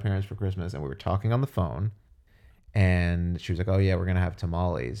at my parents for Christmas, and we were talking on the phone. And she was like, "Oh yeah, we're gonna have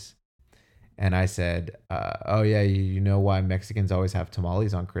tamales." And I said, "Oh yeah, you know why Mexicans always have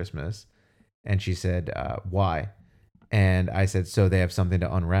tamales on Christmas?" And she said, "Why?" And I said, "So they have something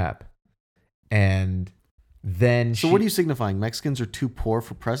to unwrap." And then So what are you signifying? Mexicans are too poor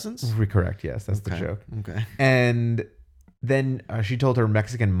for presents? Correct. Yes, that's the Okay. joke. Okay. And then she told her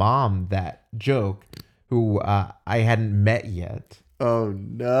Mexican mom that joke, who I hadn't met yet. Oh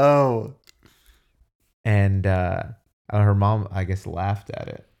no. And her mom, I guess, laughed at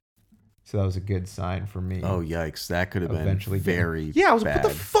it. So that was a good sign for me. Oh yikes! That could have been Eventually very Yeah, I was like, bad.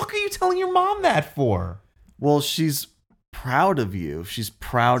 what the fuck are you telling your mom that for? Well, she's proud of you. She's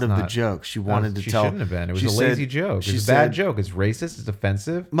proud It's of the not- joke. She wanted to she tell. shouldn't have been. It was she a said- lazy joke. she It's a bad said- joke. It's racist. It's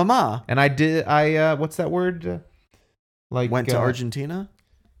offensive. Mama And what's that word? went to Argentina.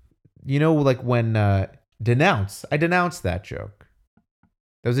 Like when denounce. I denounced that joke.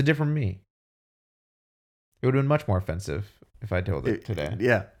 That was a different me. It would have been much more offensive if I told it today.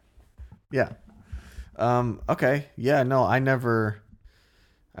 Yeah. Yeah. Okay. Yeah. No, I never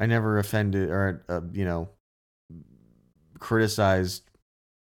offended or criticized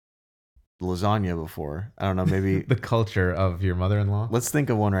lasagna before. I don't know. Maybe The culture of your mother-in-law, let's think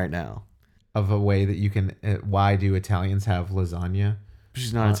of one right now. of a way that you can. Why do Italians have lasagna?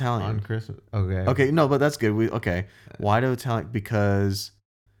 She's not Italian. on Christmas. Okay. Okay, no, but that's good. Why do Italian? Because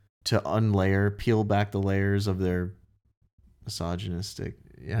to peel back the layers of their misogynistic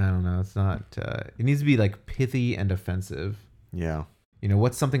I don't know. It's not. It needs to be like pithy and offensive. Yeah. You know,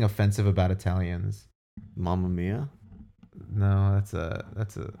 what's something offensive about Italians? Mamma Mia. No, that's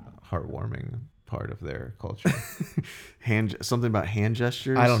a heartwarming part of their culture. Something about hand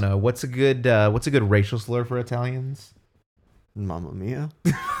gestures. I don't know. What's a good racial slur for Italians? Mamma Mia.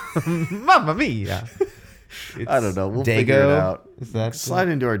 Mamma mia. I don't know. We'll figure it out. Is that Slide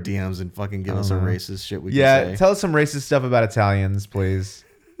into our DMs and fucking give us a know. racist shit we Yeah, can say. tell us some racist stuff about Italians, please.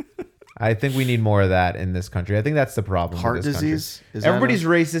 I think we need more of that in this country. I think that's the problem. Heart with this country. disease? Is that Everybody's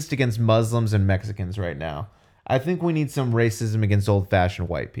racist against Muslims and Mexicans right now. I think we need some racism against old-fashioned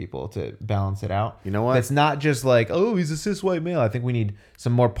white people to balance it out. You know what? That's not just like, oh, he's a cis white male. I think we need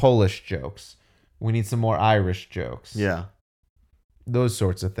some more Polish jokes. We need some more Irish jokes. Yeah. Those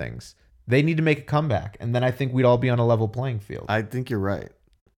sorts of things. They need to make a comeback, and then I think we'd all be on a level playing field. I think you're right.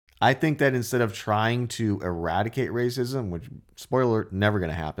 I think that instead of trying to eradicate racism, which, spoiler alert, never going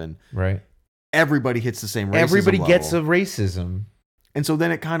to happen, right? everybody hits the same racism Everybody level. gets a racism. And so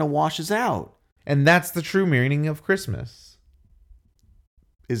then it kind of washes out. And that's the true meaning of Christmas.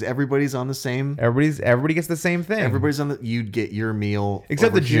 Is everybody's on the same... Everybody gets the same thing. Everybody's on the... You'd get your meal...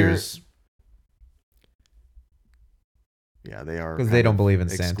 Except over the here. Jews. Yeah, they are... Because they kind don't of believe in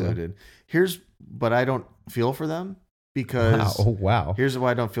Santa. excluded. But I don't feel for them because... Wow. Here's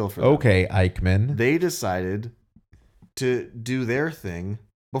why I don't feel for them. Okay, Eichmann. They decided to do their thing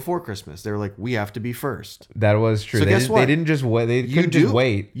before Christmas. They were like, we have to be first. That was true. So guess what? They didn't just wait. They couldn't just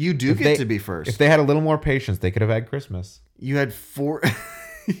wait. You do If get they- to be first. If they had a little more patience, they could have had Christmas. You had 4...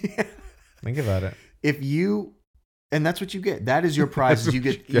 Yeah. Think about it. If you... And that's what you get. That is your prize. That's you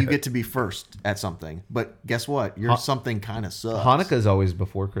what get you get to be first at something. But guess what? Your something kind of sucks. Hanukkah's always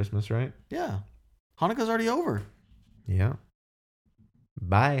before Christmas, right? Yeah. Hanukkah's already over. Yeah.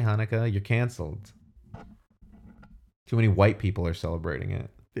 Bye, Hanukkah. You're canceled. Too many white people are celebrating it.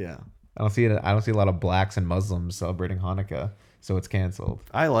 Yeah. I don't see it. I don't see a lot of blacks and Muslims celebrating Hanukkah, so it's canceled.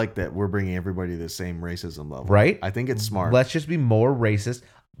 I like that we're bringing everybody to the same racism level. Right? I think it's smart. Let's just be more racist,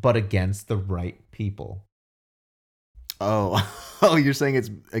 but against the right people. Oh, you're saying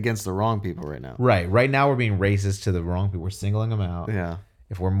it's against the wrong people right now. Right. Right now we're being racist to the wrong people. We're singling them out. Yeah.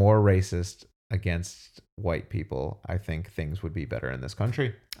 If we're more racist against white people, I think things would be better in this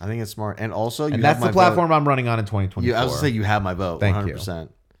country. I think it's smart. And also, you And have that's the my platform vote. I'm running on in 2024. I was going to say you have my vote. Thank 100%. you.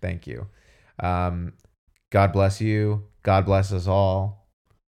 Thank you. God bless you. God bless us all.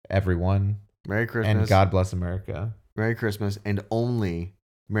 Everyone. Merry Christmas. And God bless America. Merry Christmas and only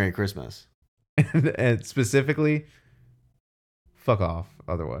Merry Christmas. And specifically, fuck off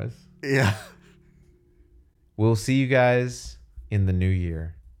otherwise. Yeah. We'll see you guys in the new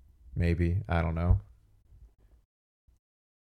year. Maybe. I don't know.